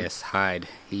back then. Yes, Hyde.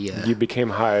 You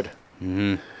became Hyde.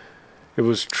 Mm-hmm. It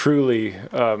was truly,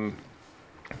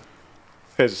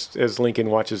 as Lincoln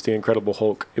watches The Incredible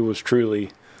Hulk, it was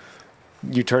truly,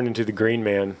 you turned into the Green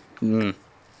Man. Mm.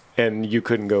 And you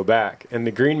couldn't go back. And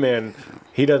the Green Man,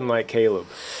 he doesn't like Caleb.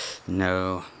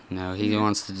 No, he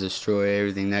wants to destroy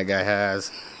everything that guy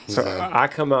has. I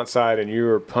come outside, and you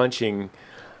were punching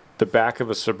the back of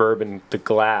a Suburban, the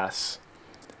glass,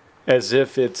 as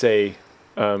if it's a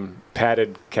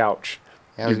padded couch.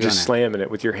 You're just slamming it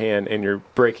with your hand, and you're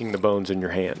breaking the bones in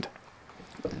your hand.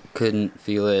 Couldn't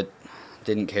feel it,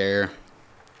 didn't care.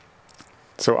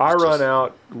 So I run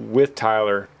out with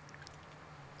Tyler.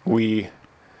 We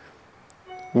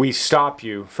we stop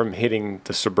you from hitting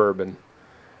the Suburban.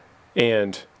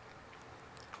 And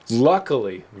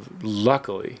luckily,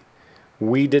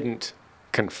 we didn't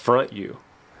confront you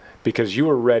because you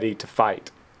were ready to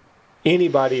fight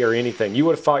anybody or anything. You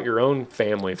would have fought your own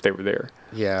family if they were there.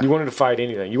 Yeah. You wanted to fight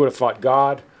anything. You would have fought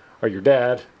God or your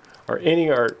dad or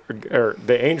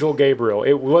the angel Gabriel.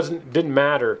 Didn't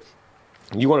matter.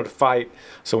 You wanted to fight.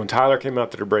 So when Tyler came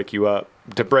out there to break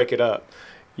it up,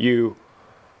 you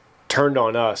turned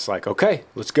on us like, okay,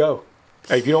 let's go.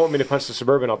 Hey, if you don't want me to punch the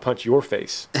Suburban, I'll punch your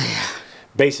face.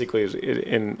 Basically,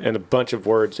 in a bunch of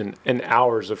words and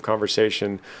hours of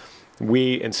conversation,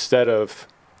 we, instead of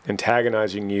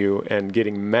antagonizing you and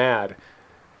getting mad,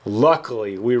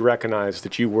 luckily we recognized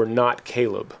that you were not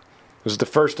Caleb. It was the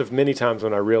first of many times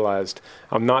when I realized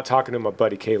I'm not talking to my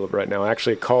buddy Caleb right now. I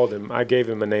actually I gave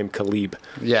him a name, Caleb.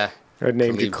 Yeah. I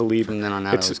named you Caleb. From then on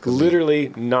out, it's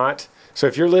literally not. So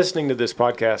if you're listening to this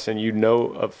podcast and you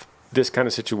know of this kind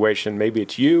of situation, maybe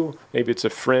it's you, maybe it's a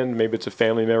friend, maybe it's a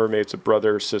family member, maybe it's a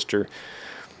brother or sister,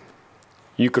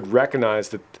 you could recognize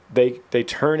that they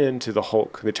turn into the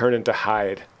Hulk, they turn into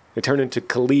Hyde, they turn into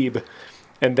Caleb,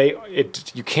 and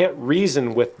you can't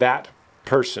reason with that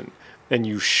person, and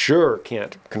you sure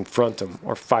can't confront them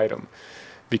or fight them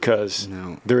because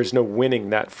there is no winning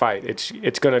that fight.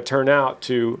 It's going to turn out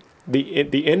to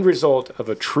the end result of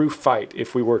a true fight,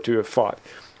 if we were to have fought,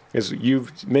 is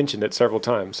you've mentioned it several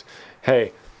times.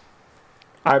 Hey,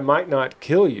 I might not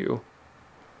kill you.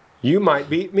 You might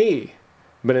beat me.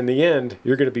 But in the end,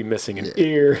 you're going to be missing an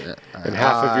ear and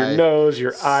half of your nose.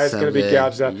 Your eye's going to be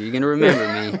gouged out. You're going to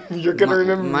remember me. You're going to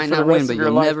remember me for the rest of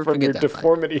your life from your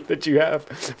deformity that you have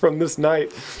from this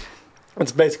night.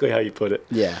 That's basically how you put it.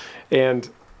 Yeah. And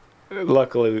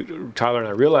luckily, Tyler and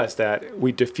I realized that.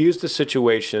 We diffused the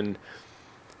situation,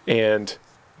 and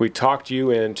we talked you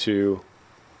into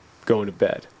going to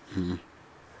bed.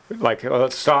 Mm-hmm. Like,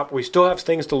 let's stop. We still have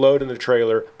things to load in the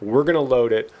trailer, but we're going to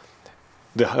load it.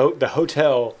 The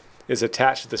hotel is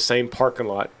attached to the same parking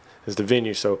lot as the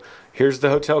venue. So here's the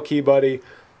hotel key, buddy.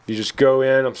 You just go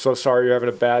in. I'm so sorry you're having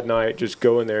a bad night. Just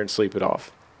go in there and sleep it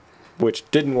off, which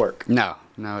didn't work. No,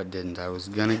 it didn't. I was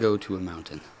going to go to a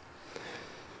mountain.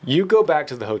 You go back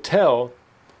to the hotel,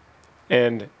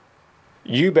 and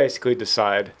you basically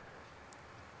decide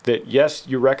that, yes,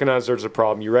 you recognize there's a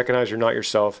problem. You recognize you're not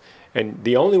yourself. And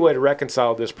the only way to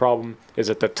reconcile this problem is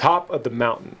at the top of the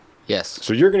mountain. Yes.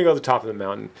 So you're going to go to the top of the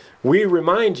mountain. We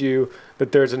remind you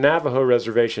that there's a Navajo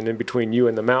reservation in between you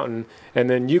and the mountain, and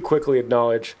then you quickly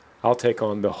acknowledge, I'll take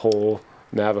on the whole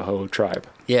Navajo tribe.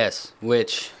 Yes,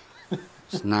 which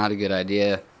is not a good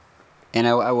idea. And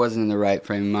I wasn't in the right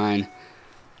frame of mind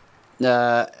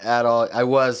at all.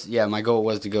 My goal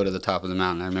was to go to the top of the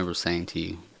mountain. I remember saying to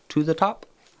you, to the top?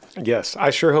 Yes.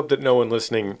 I sure hope that no one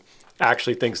listening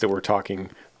actually thinks that we're talking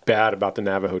bad about the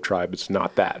Navajo tribe. It's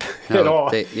not that at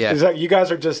all. You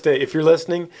guys are just if you're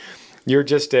listening, you're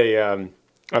just a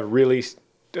really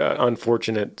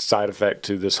unfortunate side effect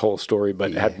to this whole story,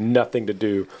 but it had nothing to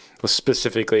do with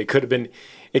specifically. It could have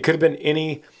been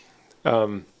any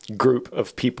group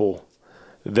of people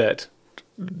that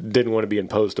didn't want to be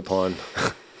imposed upon.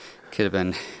 Could have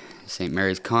been St.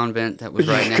 Mary's Convent that was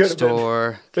right next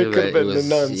door. It could have been the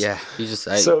nuns. Yeah,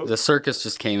 the circus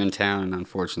just came in town, and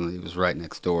unfortunately, it was right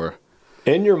next door.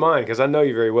 In your mind, because I know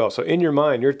you very well, so in your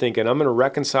mind, you're thinking, I'm going to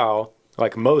reconcile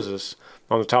like Moses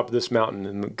on the top of this mountain,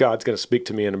 and God's going to speak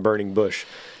to me in a burning bush.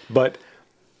 But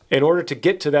in order to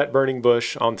get to that burning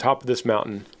bush on top of this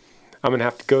mountain, I'm going to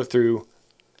have to go through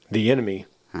the enemy.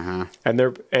 Uh-huh.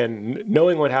 And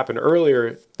knowing what happened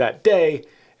earlier that day,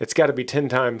 it's got to be 10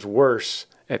 times worse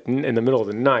in the middle of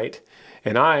the night,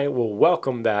 and I will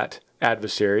welcome that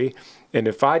adversary. And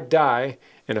if I die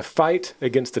in a fight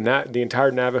against the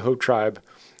entire Navajo tribe,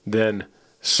 then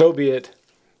so be it.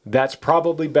 That's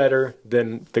probably better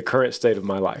than the current state of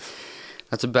my life.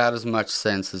 That's about as much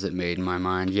sense as it made in my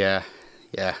mind. Yeah.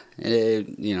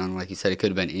 Like you said, it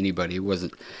could have been anybody. It was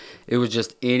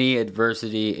just any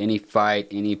adversity, any fight,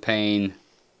 any pain,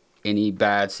 any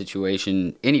bad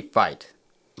situation, any fight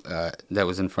that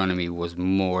was in front of me was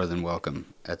more than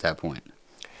welcome at that point.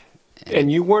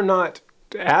 And you were not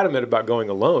adamant about going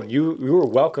alone. You were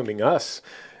welcoming us.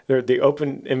 The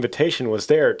open invitation was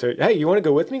there to, hey, you want to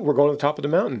go with me? We're going to the top of the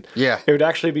mountain. Yeah. It would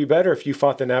actually be better if you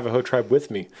fought the Navajo tribe with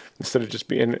me instead of just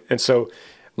being, and so.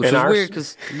 Which was weird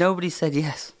because nobody said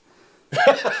yes.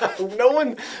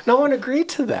 No one agreed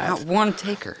to that. Not one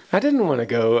taker. I didn't want to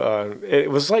go. It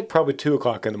was like probably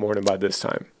 2:00 in the morning by this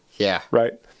time. Yeah.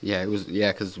 Right? Yeah, it was.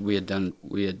 Yeah, because we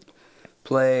had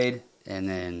played, and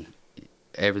then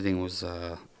everything was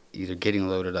either getting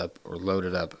loaded up or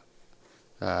loaded up.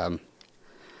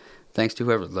 thanks to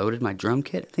whoever loaded my drum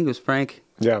kit. I think it was Frank.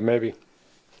 Yeah, maybe.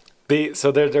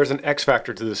 So there's an X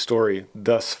factor to this story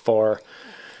thus far.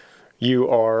 You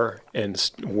are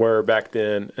and were back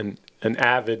then an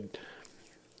avid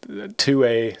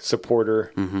 2A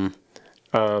supporter,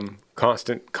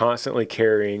 constantly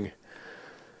carrying,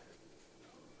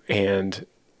 and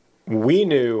we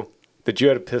knew that you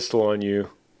had a pistol on you.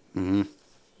 Mm-hmm.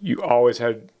 You always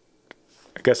had,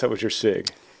 I guess that was your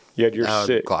SIG. You had your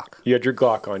SIG. Glock. You had your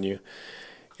Glock on you.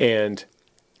 And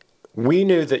we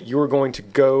knew that you were going to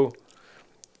go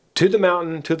to the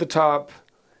mountain, to the top,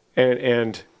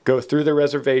 and go through the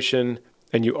reservation,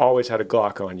 and you always had a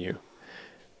Glock on you.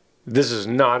 This is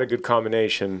not a good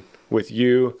combination with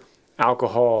you,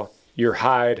 alcohol, your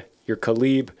hide, your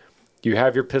Khalib. You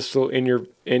have your pistol in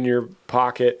your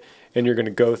pocket, and you're going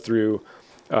to go through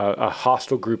a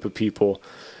hostile group of people.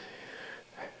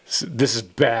 This is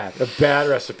bad. A bad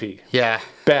recipe. Yeah.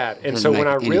 Bad. And so when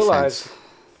I realized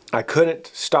I couldn't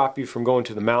stop you from going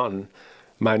to the mountain,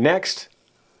 my next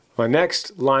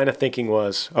line of thinking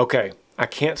was, okay, I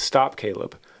can't stop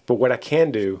Caleb, but what I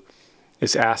can do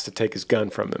is ask to take his gun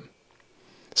from him.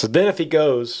 So then if he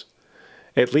goes,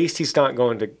 at least he's not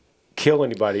going to kill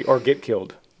anybody or get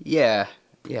killed. Yeah.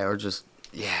 Yeah, or just,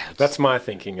 yeah. That's my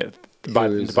thinking by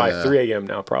 3 a.m.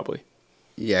 now, probably.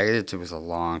 Yeah, it was a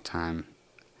long time.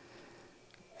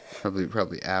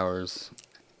 Probably hours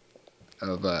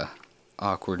of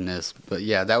awkwardness. But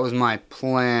yeah, that was my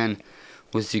plan,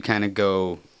 was to kind of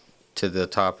go to the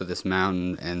top of this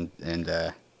mountain and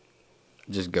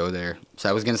just go there. So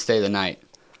I was going to stay the night.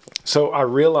 So I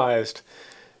realized,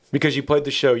 because you played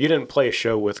the show, you didn't play a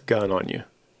show with gun on you.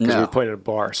 Because we were playing at a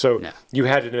bar. So you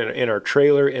had it in our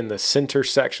trailer, in the center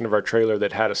section of our trailer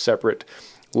that had a separate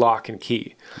lock and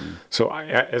key. Mm. So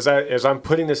as I'm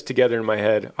putting this together in my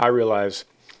head, I realize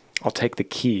I'll take the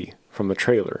key from the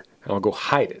trailer and I'll go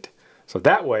hide it. So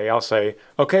that way I'll say,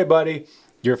 okay, buddy,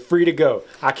 you're free to go.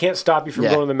 I can't stop you from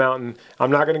going to the mountain. I'm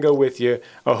not going to go with you.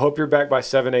 I hope you're back by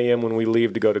 7 a.m. when we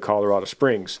leave to go to Colorado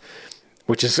Springs,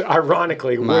 which is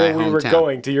ironically where we were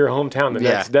going, to your hometown the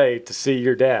next day to see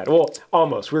your dad. Well,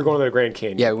 almost. We were going to the Grand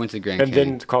Canyon. Yeah, we went to the Grand Canyon.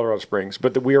 And then to Colorado Springs.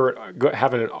 But we were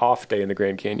having an off day in the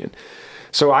Grand Canyon.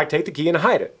 So I take the key and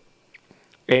hide it.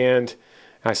 And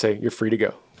I say, you're free to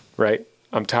go, right?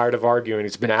 I'm tired of arguing.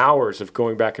 It's been hours of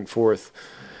going back and forth.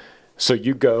 So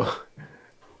you go,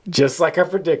 just like I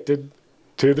predicted,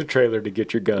 to the trailer to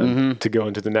get your gun, to go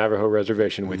into the Navajo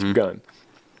reservation with your gun.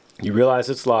 You realize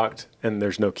it's locked and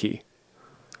there's no key.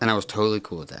 And I was totally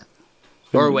cool with that.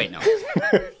 Or wait, no.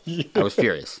 I was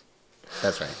furious.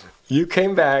 That's right. You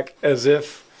came back as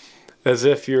if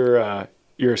your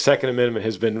Second Amendment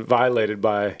has been violated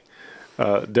by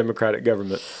Democratic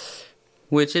government.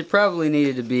 Which it probably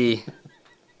needed to be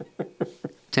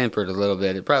tempered a little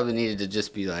bit. It probably needed to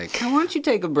just be like, why don't you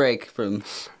take a break from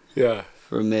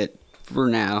it for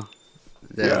now.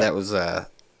 That was a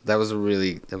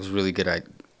really good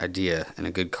idea and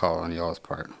a good call on y'all's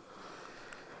part.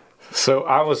 So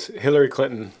I was Hillary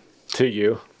Clinton to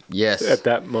you. Yes. At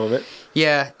that moment.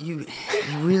 Yeah, you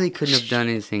really couldn't have done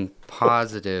anything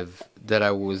positive that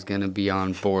I was going to be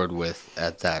on board with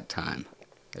at that time.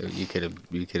 You could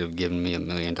have given me $1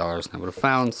 million and I would have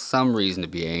found some reason to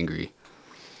be angry.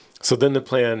 So then the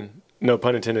plan, no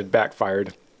pun intended,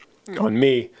 backfired on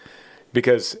me,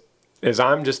 because as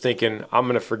I'm just thinking, I'm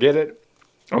going to forget it.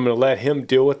 I'm going to let him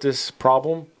deal with this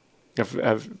problem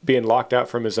of being locked out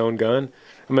from his own gun.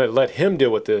 I'm going to let him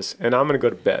deal with this, and I'm going to go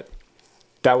to bed.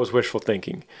 That was wishful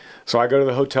thinking. So I go to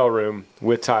the hotel room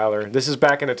with Tyler. This is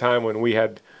back in a time when we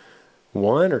had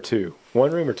one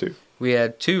room or two? We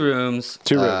had 2 rooms.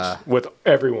 2 rooms with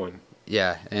everyone.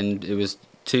 Yeah, and it was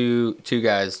two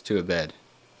guys to a bed.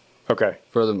 Okay.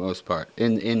 For the most part.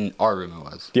 In our room it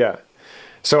was. Yeah.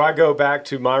 So I go back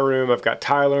to my room. I've got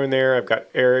Tyler in there. I've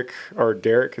got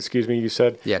Derek, excuse me, you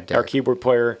said. Yeah, Derek. Our keyboard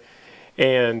player.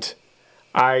 And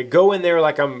I go in there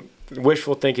like I'm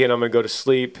wishful thinking I'm going to go to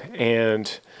sleep,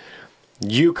 and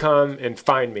you come and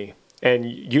find me. And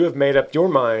you have made up your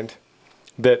mind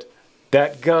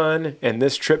that gun and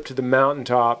this trip to the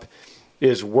mountaintop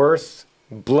is worth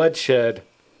bloodshed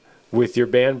with your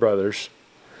band brothers.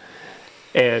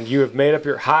 And you have made up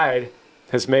your Hyde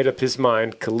has made up his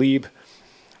mind, Khalib,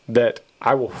 that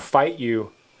I will fight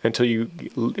you until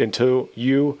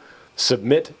you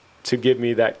submit to give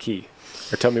me that key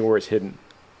or tell me where it's hidden.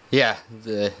 Yeah,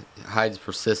 the Hyde's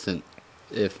persistent,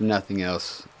 if nothing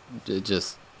else. It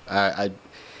just, when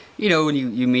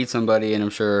you meet somebody, and I'm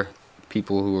sure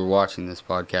people who are watching this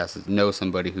podcast know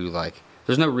somebody who,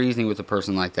 there's no reasoning with a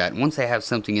person like that. Once they have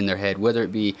something in their head, whether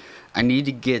it be, I need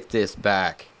to get this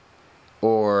back,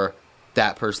 or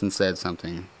that person said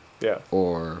something, Yeah.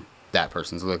 or that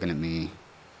person's looking at me.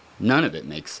 None of it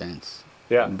makes sense.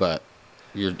 Yeah. But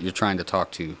you're trying to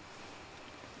talk to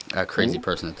a crazy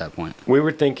person at that point. We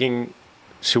were thinking,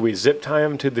 should we zip tie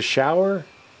him to the shower?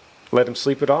 Let him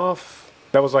sleep it off?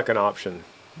 That was like an option.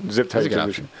 Zip tie That's a to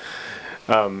good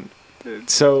the option.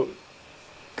 So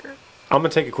I'm going to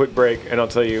take a quick break, and I'll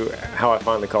tell you how I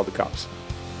finally called the cops.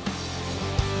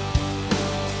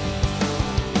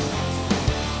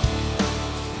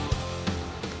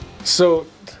 So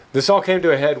this all came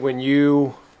to a head when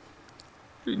you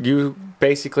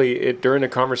basically, during a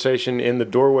conversation in the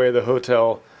doorway of the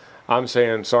hotel, I'm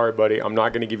saying, sorry, buddy, I'm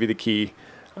not going to give you the key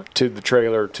to the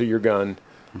trailer, to your gun.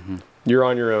 Mm-hmm. You're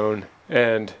on your own,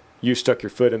 and you stuck your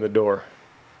foot in the door.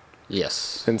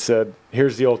 Yes. And said,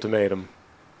 here's the ultimatum.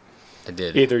 I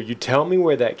did. Either you tell me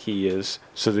where that key is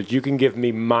so that you can give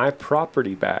me my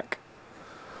property back,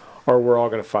 or we're all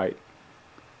going to fight.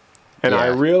 And I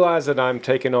Yeah. realize that I'm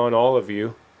taking on all of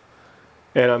you,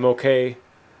 and I'm okay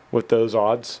with those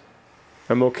odds.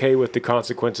 I'm okay with the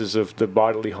consequences of the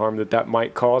bodily harm that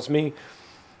might cause me,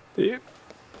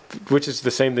 which is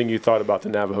the same thing you thought about the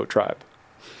Navajo tribe.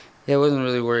 Yeah, I wasn't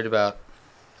really worried about.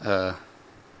 I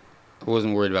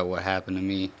wasn't worried about what happened to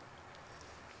me.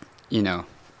 You know,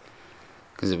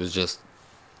 because it was just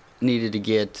needed to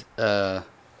get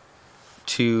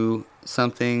to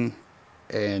something,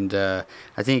 and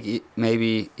I think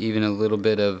maybe even a little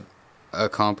bit of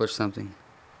accomplish something.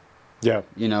 Yeah.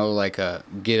 You know, like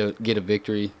get a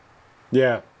victory.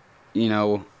 Yeah. You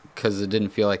know, because it didn't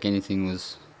feel like anything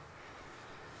was.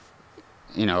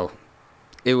 You know,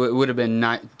 it would have been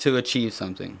not to achieve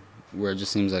something where it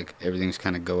just seems like everything's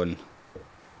kind of going.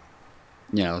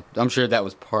 You know, I'm sure that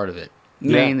was part of it.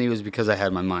 Yeah. Mainly it was because I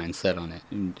had my mind set on it,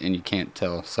 and you can't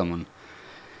tell someone,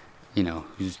 you know,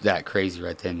 who's that crazy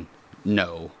right then,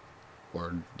 no,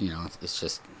 or you know, it's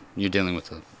just you're dealing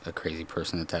with a crazy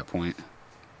person at that point.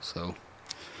 So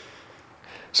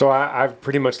I've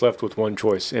pretty much left with one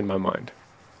choice in my mind.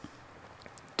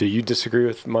 Do you disagree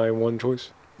with my one choice?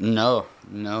 no,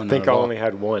 I think I only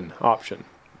had one option.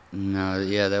 No,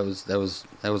 yeah, that was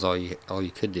all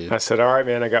you could do. I said, all right,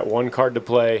 man, I got one card to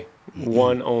play,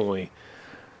 one only.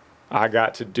 I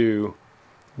got to do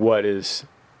what is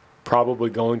probably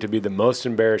going to be the most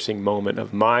embarrassing moment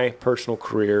of my personal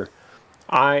career.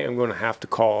 I am going to have to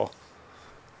call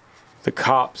the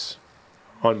cops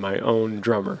on my own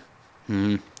drummer.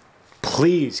 Mm-hmm.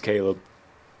 Please, Caleb,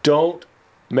 don't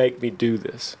make me do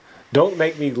this. Don't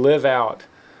make me live out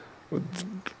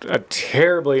a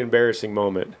terribly embarrassing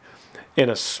moment in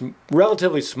a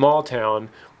relatively small town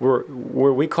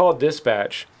where we call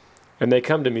dispatch and they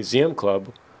come to Museum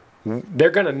Club. They're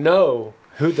going to know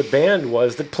who the band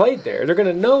was that played there. They're going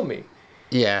to know me.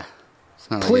 Yeah.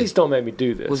 Please don't make me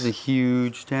do this. It was a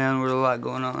huge town with a lot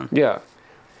going on. Yeah.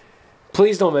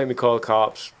 Please don't make me call the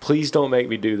cops. Please don't make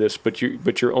me do this. But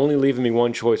you're only leaving me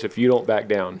one choice if you don't back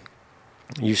down.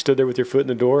 You stood there with your foot in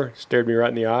the door, stared me right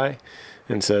in the eye,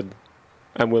 and said,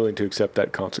 I'm willing to accept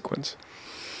that consequence.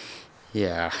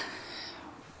 Yeah.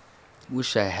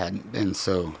 Wish I hadn't been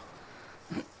so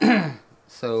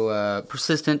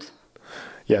persistent.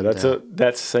 Yeah, that's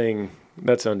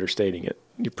understating it.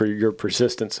 Your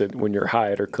persistence when you're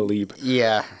Hyde or Khalib.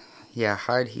 Yeah,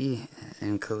 Hyde,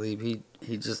 and Khalib,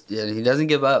 he just, he doesn't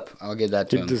give up. I'll give that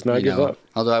to him. He does not give up.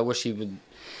 Although I wish he would,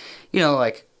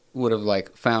 would have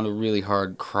found a really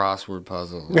hard crossword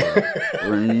puzzle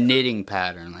or knitting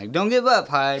pattern. Like, don't give up,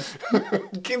 Hyde.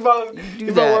 Keep on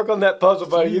work on that puzzle,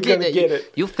 buddy. You're gonna get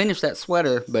it. You'll finish that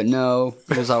sweater, but no,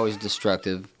 it was always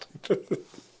destructive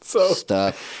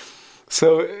stuff.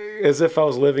 So, as if I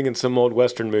was living in some old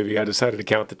Western movie, I decided to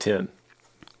count to 10.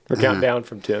 Or count down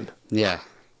from 10. Yeah.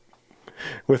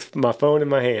 With my phone in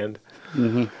my hand,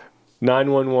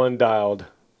 911 dialed.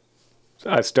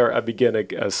 I begin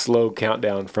a slow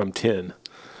countdown from 10.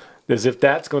 As if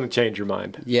that's going to change your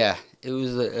mind. Yeah. It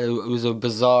was a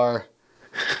bizarre,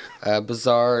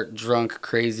 drunk,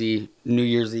 crazy New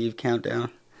Year's Eve countdown.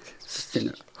 Just in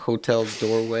a hotel's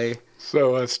doorway.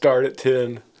 So I start at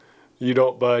 10. You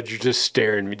don't budge. You're just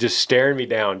staring me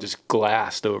down, just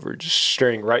glassed over, just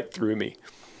staring right through me.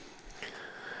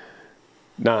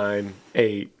 9,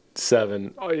 8,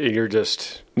 7. You're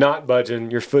just not budging.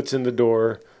 Your foot's in the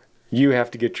door. You have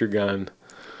to get your gun.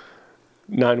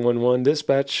 911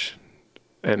 dispatch.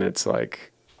 And it's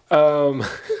like, hello,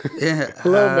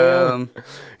 ma'am.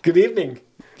 Good evening.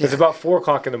 It's about 4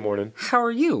 o'clock in the morning. How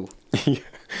are you?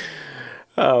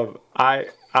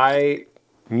 I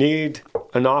need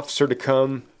an officer to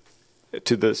come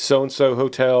to the so-and-so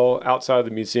hotel outside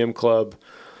the Museum Club.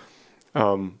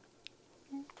 One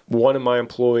of my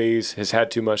employees has had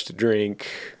too much to drink.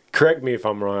 correct me if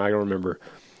I'm wrong, I don't remember.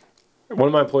 One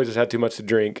of my employees has had too much to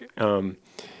drink,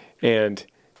 and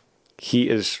he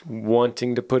is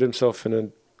wanting to put himself in a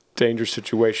dangerous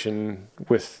situation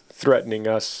with threatening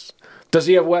us. Does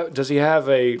he have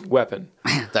a weapon?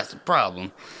 That's the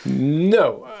problem.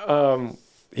 No.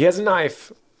 He has a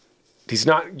knife. He's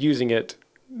not using it,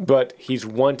 but he's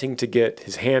wanting to get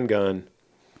his handgun.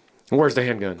 Where's the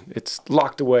handgun? It's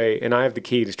locked away, and I have the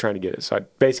key. He's trying to get it. So I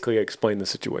basically explained the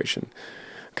situation.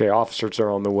 Okay, officers are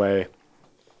on the way.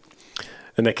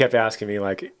 And they kept asking me,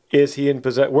 like, is he in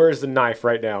possession? Where's the knife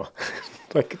right now?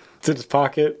 Like, it's in his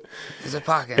pocket. It's a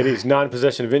pocket. And he's not in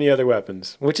possession of any other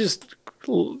weapons, which is,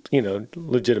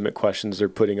 legitimate questions. They're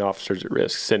putting officers at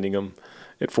risk, sending them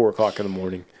at 4 o'clock in the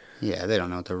morning. Yeah, they don't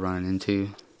know what they're running into.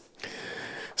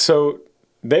 So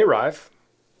they arrive.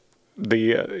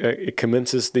 It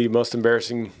commences the most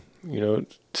embarrassing,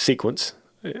 sequence.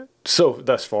 So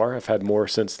thus far, I've had more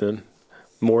since then,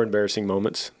 more embarrassing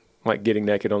moments, like getting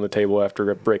naked on the table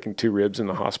after breaking 2 ribs in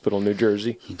the hospital in New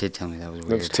Jersey. You did tell me that was weird.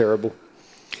 That was terrible.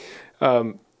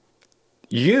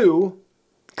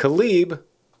 Khalib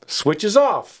switches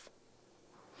off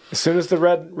as soon as the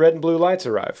red and blue lights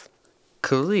arrive.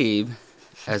 Khalib,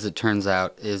 as it turns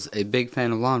out, is a big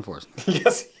fan of law enforcement.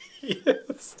 Yes, he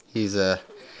is. He's a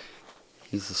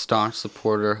staunch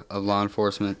supporter of law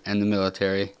enforcement and the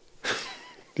military.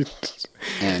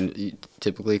 And he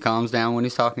typically calms down when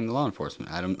he's talking to law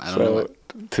enforcement. I don't know what.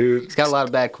 He's got a lot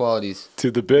of bad qualities.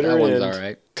 To the bitter that end, one's all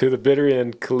right. To the bitter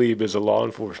end, Khalib is a law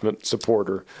enforcement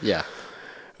supporter. Yeah.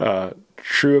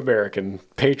 True American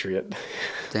patriot.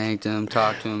 Thanked him,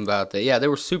 talked to him about that. Yeah, they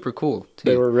were super cool, too.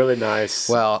 They were really nice.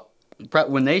 Well,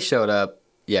 when they showed up,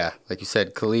 yeah, like you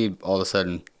said, Khalib all of a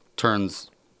sudden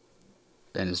turns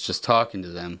and is just talking to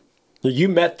them. You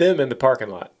met them in the parking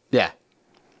lot. Yeah.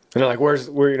 And they're like, where's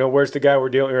the guy we're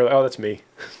dealing with? You're like, oh, that's me.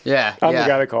 Yeah. I'm the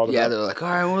guy that called him. Yeah, up. they're like, all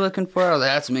right, we're looking for her.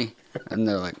 That's me. And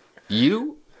they're like,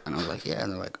 you? And I was like, yeah.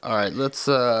 And they're like, all right, let's,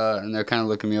 and they're kind of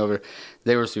looking me over.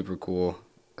 They were super cool.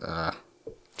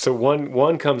 So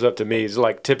one comes up to me. It's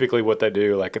like typically what they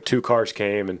do. Like if 2 cars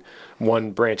came and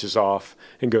one branches off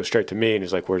and goes straight to me and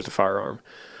he's like, where's the firearm?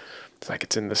 It's like,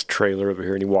 it's in this trailer over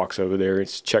here. And he walks over there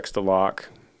and checks the lock.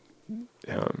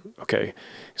 Okay.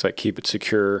 He's like, keep it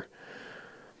secure.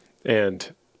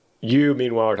 And you,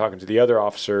 meanwhile, are talking to the other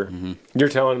officer. Mm-hmm. You're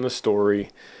telling him the story.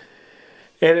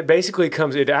 And it basically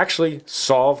it actually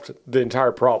solved the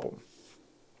entire problem.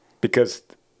 Because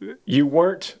you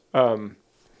weren't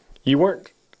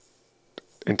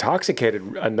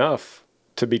intoxicated enough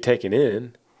to be taken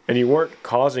in, and you weren't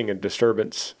causing a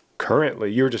disturbance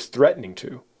currently. You were just threatening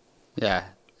to. Yeah.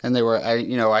 And they were,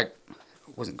 I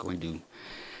wasn't going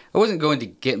to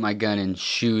get my gun and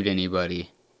shoot anybody.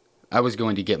 I was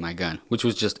going to get my gun, which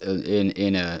was just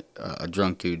in a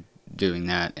drunk dude doing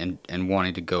that and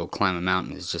wanting to go climb a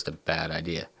mountain is just a bad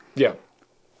idea. Yeah,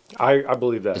 I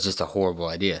believe that. It's just a horrible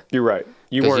idea. You're right.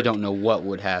 Because you don't know what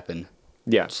would happen.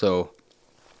 Yeah. So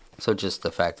just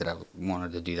the fact that I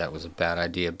wanted to do that was a bad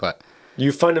idea. But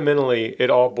you fundamentally, it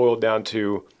all boiled down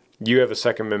to you have a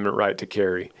Second Amendment right to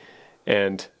carry,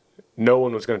 and no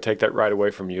one was going to take that right away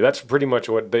from you. That's pretty much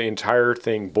what the entire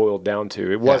thing boiled down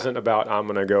to. It wasn't about I'm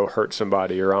going to go hurt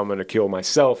somebody or I'm going to kill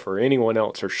myself or anyone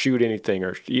else or shoot anything.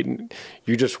 Or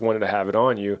you just wanted to have it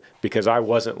on you because I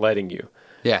wasn't letting you.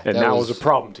 Yeah. And that was a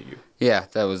problem to you. Yeah,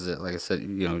 that was it. Like I said,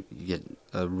 you get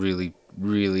a really,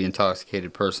 really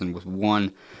intoxicated person with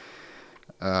one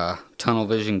tunnel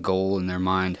vision goal in their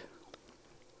mind.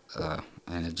 And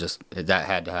that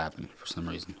had to happen for some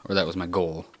reason. Or that was my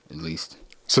goal, at least.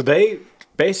 So they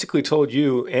basically told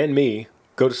you and me,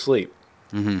 go to sleep.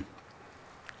 Mm-hmm.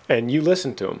 And you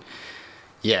listened to them.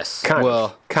 Yes. Sort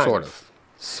of.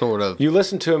 Sort of. You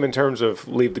listened to them in terms of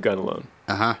leave the gun alone.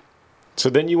 Uh-huh. So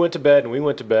then you went to bed, and we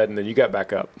went to bed, and then you got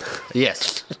back up.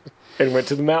 Yes. And went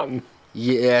to the mountain.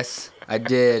 Yes, I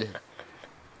did.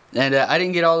 And I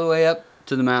didn't get all the way up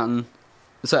to the mountain.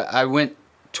 So I went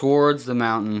towards the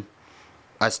mountain.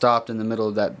 I stopped in the middle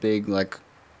of that big,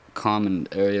 common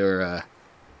area, or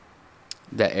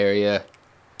that area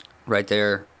right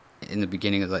there in the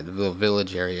beginning of the little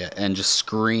village area, and just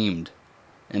screamed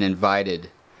and invited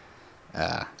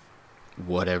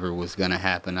whatever was gonna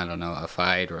happen. I don't know, a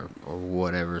fight or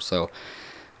whatever. So,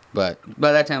 but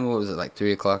by that time, what was it,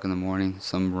 3 o'clock in the morning?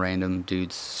 Some random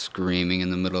dude screaming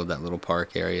in the middle of that little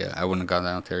park area. I wouldn't have gone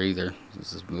out there either.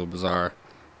 This is a little bizarre.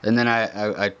 And then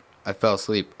I fell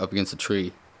asleep up against a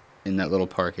tree in that little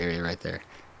park area right there.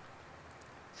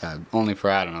 Only for,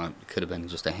 I don't know, it could have been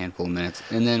just a handful of minutes.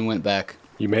 And then went back.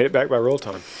 You made it back by roll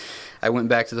time. I went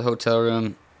back to the hotel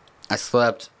room. I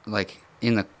slept,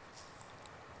 in the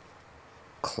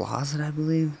closet, I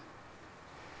believe.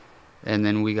 And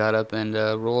then we got up and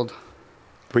rolled.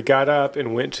 We got up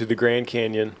and went to the Grand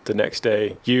Canyon the next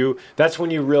day. That's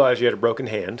when you realized you had a broken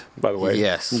hand, by the way.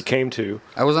 Yes. You came to.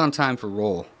 I was on time for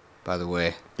roll, by the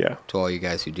way. Yeah. To all you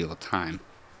guys who deal with time.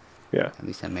 Yeah. At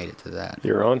least I made it to that.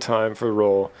 You were on time for the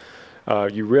roll.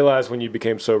 You realized when you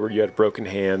became sober you had a broken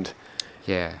hand.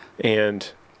 Yeah.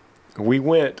 And we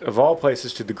went, of all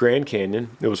places, to the Grand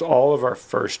Canyon. It was all of our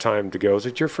first time to go. Was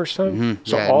it your first time? Mm-hmm.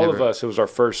 So yeah, all of us, it was our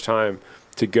first time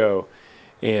to go.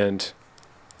 And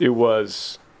it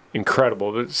was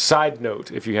incredible. But side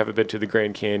note, if you haven't been to the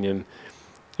Grand Canyon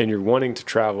and you're wanting to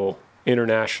travel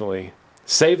internationally,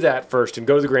 save that first and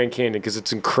go to the Grand Canyon because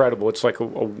it's incredible. It's like a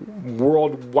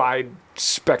worldwide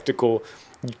spectacle.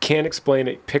 You can't explain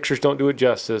it. Pictures don't do it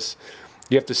justice.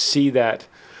 You have to see that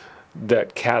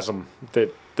chasm,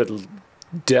 the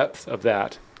depth of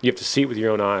that. You have to see it with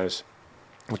your own eyes,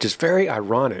 which is very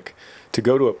ironic to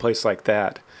go to a place like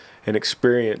that and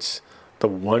experience the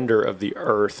wonder of the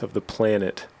earth, of the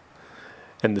planet,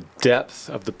 and the depth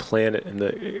of the planet and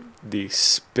the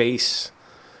space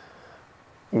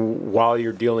while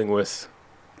you're dealing with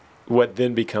what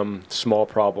then become small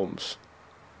problems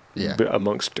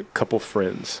amongst a couple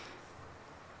friends.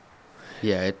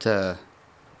 Yeah, it...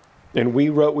 And we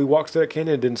walked through that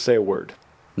canyon and didn't say a word.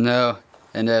 No,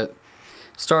 and it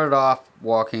started off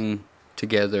walking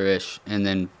together-ish, and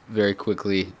then very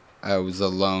quickly I was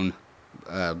alone,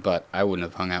 but I wouldn't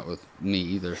have hung out with me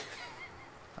either.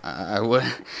 I would.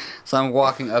 So I'm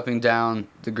walking up and down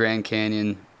the Grand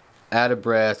Canyon, out of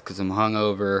breath because I'm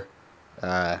hungover,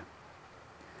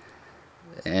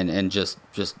 and just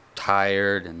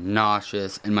tired and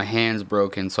nauseous, and my hand's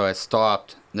broken. So I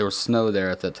stopped. There was snow there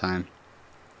at that time.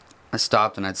 I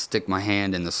stopped and I'd stick my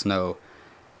hand in the snow,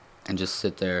 and just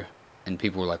sit there. And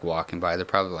people were like walking by. They're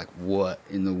probably like, "What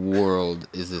in the world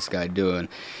is this guy doing?"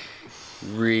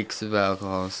 Reeks of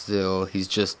alcohol still. He's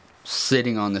just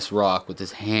sitting on this rock with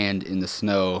his hand in the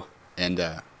snow, and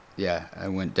I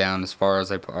went down as far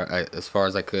as I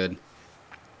could,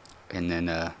 and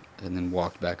then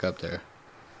walked back up there.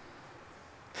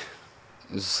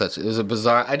 It was a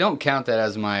bizarre. I don't count that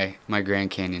as my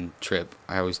Grand Canyon trip.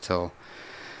 I always tell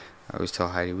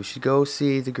Heidi we should go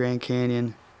see the Grand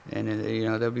Canyon, and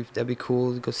that'd be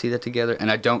cool to go see that together.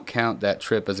 And I don't count that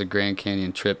trip as a Grand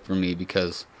Canyon trip for me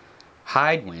because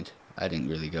Hyde went. I didn't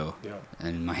really go. Yeah.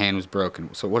 And my hand was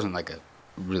broken, so it wasn't like a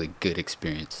really good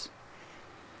experience.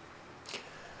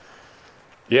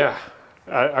 Yeah.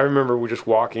 I remember we were just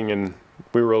walking and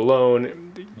we were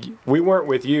alone. We weren't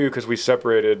with you because we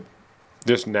separated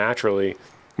just naturally,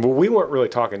 but we weren't really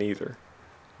talking either.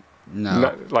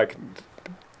 No. Like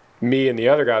me and the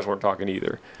other guys weren't talking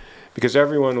either because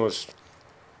everyone was,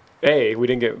 A, we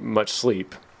didn't get much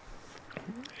sleep,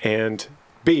 and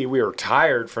B, we were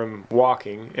tired from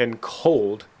walking and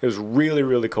cold. It was really,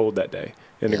 really cold that day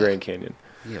in the Grand Canyon.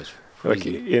 Yeah, it was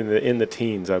freezing. Like in the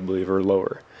teens, I believe, or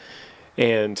lower.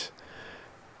 And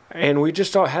we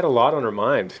just all had a lot on our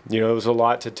mind. It was a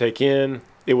lot to take in.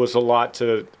 It was a lot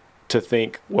to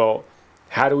think, well,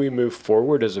 how do we move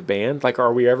forward as a band? Like,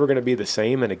 are we ever going to be the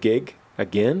same in a gig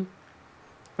again?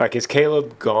 Like, is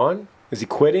Caleb gone? Is he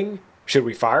quitting? Should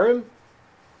we fire him?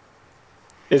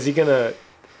 Is he going to...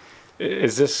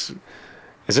 Is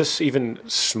this even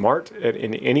smart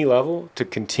in any level to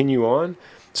continue on?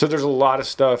 So there's a lot of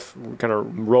stuff kind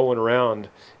of rolling around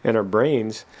in our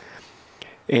brains,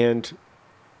 and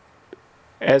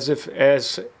as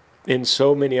in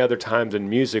so many other times in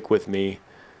music with me,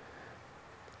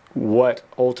 what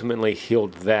ultimately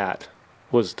healed that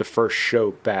was the first show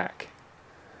back.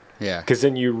 Yeah. Because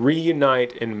then you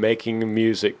reunite in making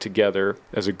music together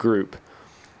as a group.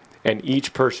 And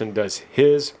each person does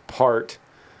his part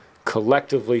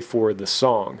collectively for the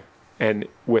song. And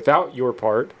without your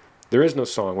part, there is no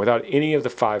song. Without any of the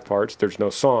 5 parts, there's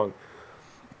no song.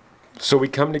 So we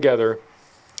come together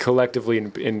collectively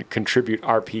and contribute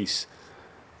our piece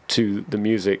to the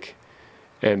music.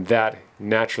 And that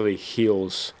naturally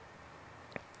heals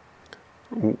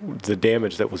the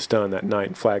damage that was done that night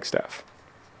in Flagstaff.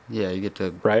 Yeah, you get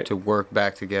to work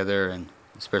back together, and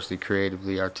especially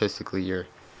creatively, artistically, you're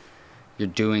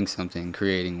doing something,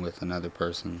 creating with another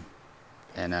person,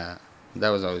 and that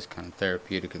was always kind of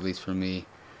therapeutic, at least for me.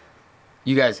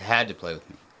 You guys had to play with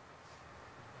me,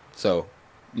 so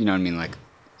you know what I mean. Like,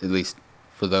 at least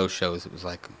for those shows, it was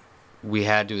like we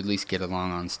had to at least get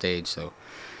along on stage. So,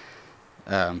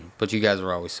 but you guys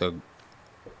were always so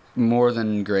more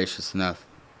than gracious enough,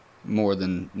 more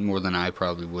than I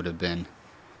probably would have been,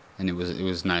 and it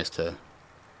was nice to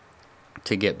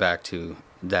get back to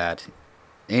that.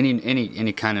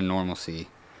 Any kind of normalcy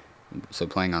So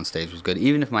playing on stage was good,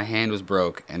 even if my hand was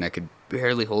broke and I could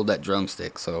barely hold that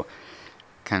drumstick. So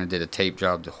kind of did a tape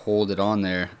job to hold it on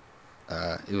there.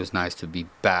 It was nice to be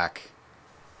back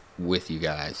with you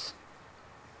guys.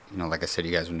 You know, like I said,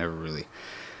 you guys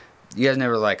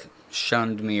never like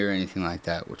shunned me or anything like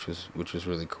that, which was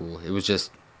really cool. It was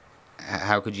just,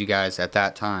 how could you guys at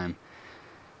that time,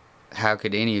 how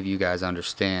could any of you guys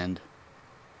understand,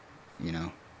 you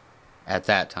know, at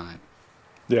that time,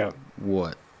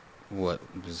 what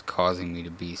was causing me to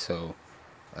be so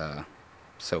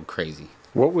crazy?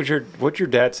 What'd your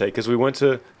dad say? Because we went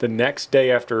to the next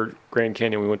day after Grand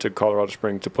Canyon, we went to Colorado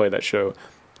Springs to play that show.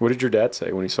 What did your dad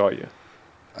say when he saw you?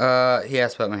 He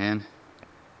asked about my hand.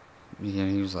 You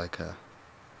know, he was like,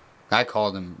 I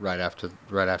called him right after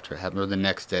it happened, or the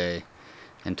next day,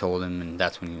 and told him, and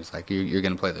that's when he was like, "You're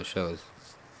gonna play those shows,"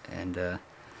 and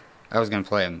I was gonna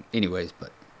play them anyways,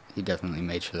 but he definitely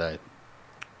made sure that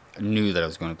I knew that I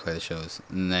was going to play the shows.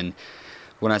 And then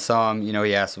when I saw him, you know,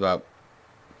 he asked about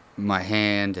my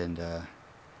hand, and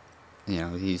you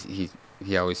know,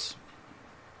 he always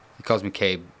calls me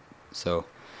Cabe, so,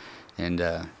 and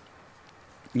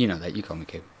you know that, you call me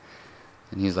Cabe.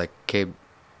 And he's like, Cabe,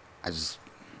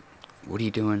 what are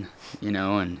you doing? You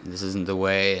know, and this isn't the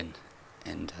way,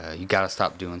 and you gotta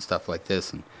stop doing stuff like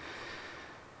this. And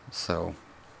so,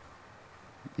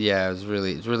 yeah, it's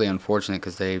really unfortunate,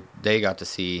 because they got to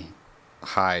see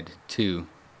Hyde too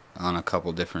on a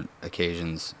couple different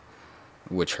occasions,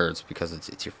 which hurts because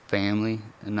it's your family,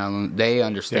 and not only, they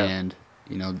understand.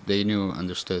 You know, they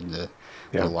understood the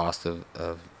loss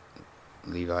of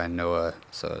Levi and Noah.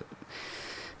 So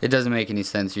it doesn't make any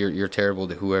sense. You're terrible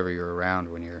to whoever you're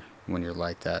around when you're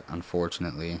like that,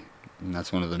 unfortunately. And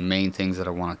that's one of the main things that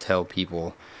I want to tell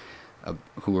people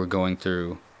who are going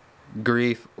through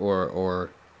grief or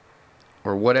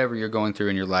whatever you're going through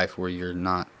in your life where you're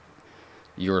not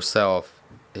yourself,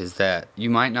 is that you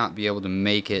might not be able to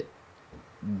make it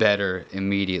better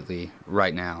immediately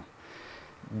right now,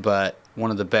 but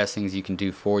one of the best things you can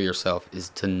do for yourself is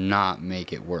to not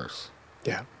make it worse.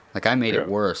 Yeah. Like, I made it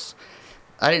worse.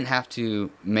 I didn't have to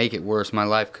make it worse. My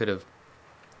life could have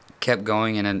kept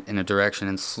going in a direction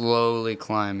and slowly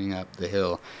climbing up the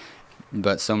hill.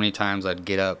 But so many times I'd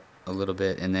get up a little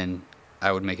bit and then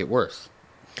I would make it worse.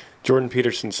 Jordan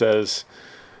Peterson says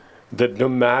that no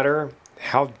matter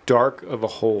how dark of a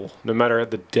hole, no matter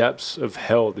the depths of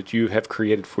hell that you have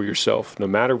created for yourself, no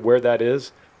matter where that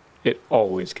is, it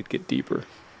always could get deeper.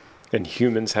 And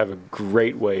humans have a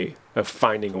great way of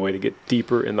finding a way to get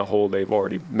deeper in the hole they've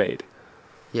already made.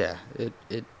 Yeah,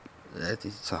 it's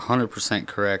 100%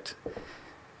 correct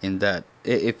in that.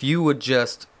 If you would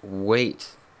just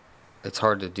wait, it's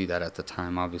hard to do that at the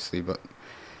time, obviously, but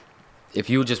if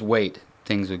you would just wait,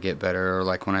 things would get better. Or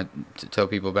like when I tell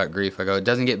people about grief, I go, it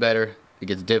doesn't get better, it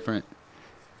gets different.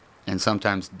 And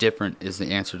sometimes different is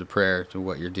the answer to prayer, to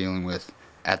what you're dealing with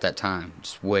at that time.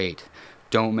 Just wait.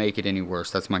 Don't make it any worse.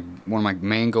 That's one of my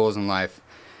main goals in life.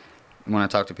 When I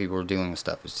talk to people who are dealing with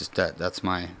stuff, it's just that's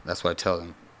what I tell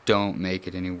them. Don't make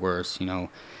it any worse. You know,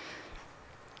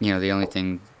 the only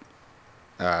thing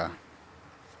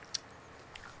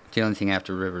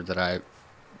after River that I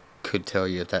could tell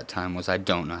you at that time was I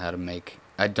don't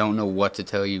know what to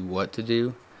tell you what to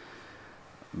do,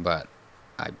 but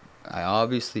I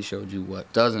obviously showed you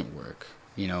what doesn't work.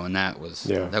 You know, and that was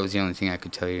the only thing I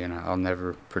could tell you, and I'll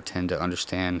never pretend to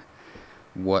understand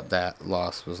what that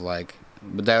loss was like.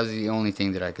 But that was the only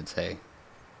thing that I could say.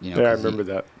 You know, yeah, I remember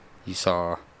that. You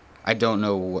saw, I don't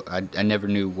know, I never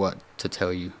knew what to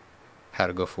tell you, how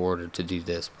to go forward or to do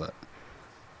this, but,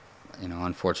 you know,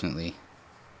 unfortunately,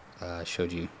 I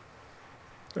showed you.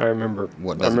 I remember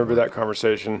that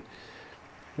conversation.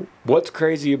 What's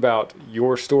crazy about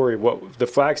your story, the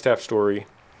Flagstaff story,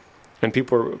 and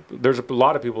there's a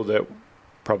lot of people that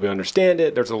probably understand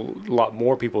it. There's a lot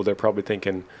more people that are probably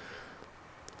thinking,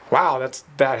 wow,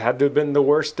 that had to have been the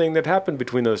worst thing that happened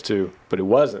between those two. But it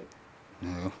wasn't.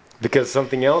 No. Because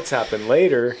something else happened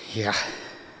later. Yeah.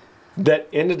 That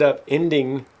ended up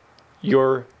ending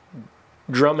your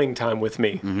drumming time with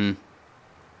me. Mm-hmm.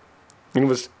 It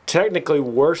was technically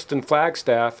worse than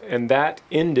Flagstaff, and that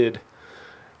ended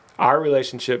our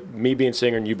relationship, me being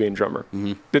singer and you being drummer.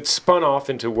 Mm-hmm. It spun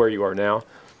off into where you are now.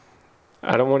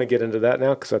 I don't want to get into that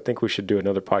now because I think we should do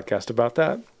another podcast about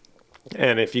that.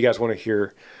 And if you guys want to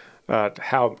hear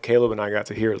how Caleb and I got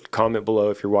to hear, comment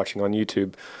below if you're watching on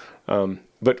YouTube.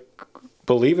 But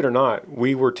believe it or not,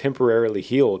 we were temporarily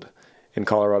healed in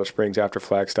Colorado Springs after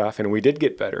Flagstaff, and we did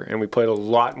get better. And we played a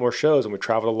lot more shows, and we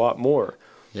traveled a lot more.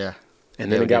 Yeah.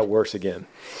 And then it got worse again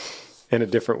in a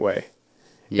different way.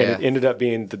 Yeah. And it ended up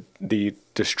being the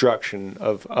destruction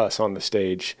of us on the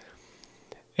stage.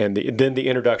 And then the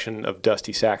introduction of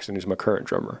Dusty Saxon, who's my current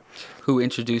drummer. Who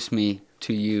introduced me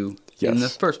to you in the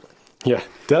first place. Yeah,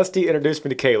 Dusty introduced me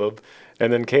to Caleb,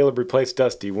 and then Caleb replaced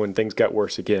Dusty when things got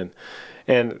worse again.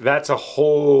 And that's a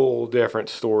whole different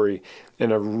story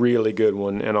and a really good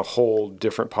one and a whole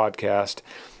different podcast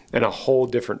and a whole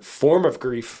different form of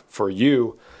grief for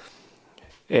you.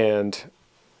 And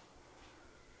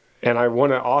I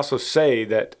want to also say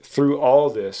that through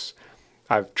all this,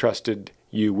 I've trusted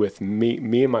you with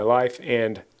me and my life,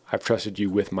 and I've trusted you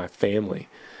with my family,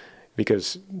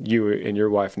 because you and your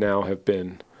wife now have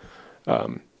been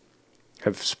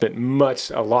have spent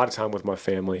a lot of time with my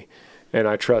family, and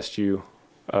I trust you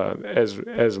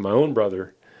as my own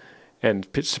brother.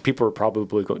 And people are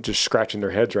probably just scratching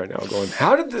their heads right now, going,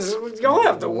 "How did this? Y'all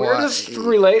have the weirdest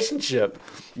relationship."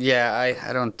 Yeah,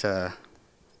 I don't.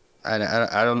 I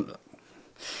don't.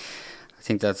 I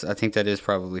think that is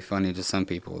probably funny to some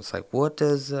people. It's like, what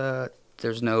does?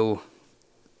 There's no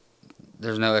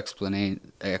explaining,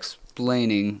 because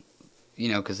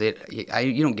you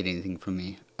don't get anything from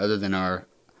me other than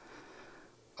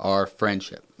our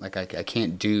friendship. Like I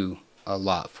can't do a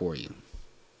lot for you.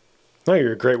 No,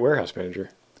 you're a great warehouse manager.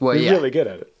 Well, you're really good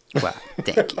at it. Wow,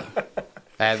 thank you.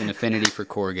 I have an affinity for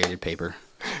corrugated paper.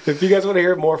 If you guys want to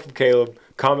hear more from Caleb,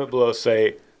 comment below,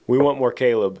 say, we want more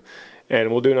Caleb, and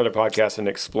we'll do another podcast and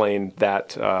explain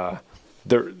that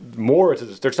there's more to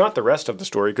this. There's not the rest of the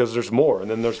story, because there's more, and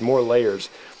then there's more layers,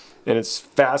 and it's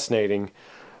fascinating.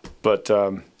 But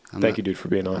thank you, dude, for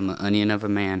being on. I'm an onion of a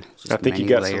man. I think you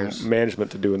got some management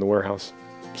to do in the warehouse.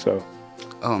 So.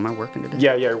 Oh, am I working today?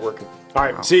 Yeah, you're working. All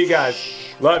right, see you guys.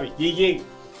 Love you. Yee yee.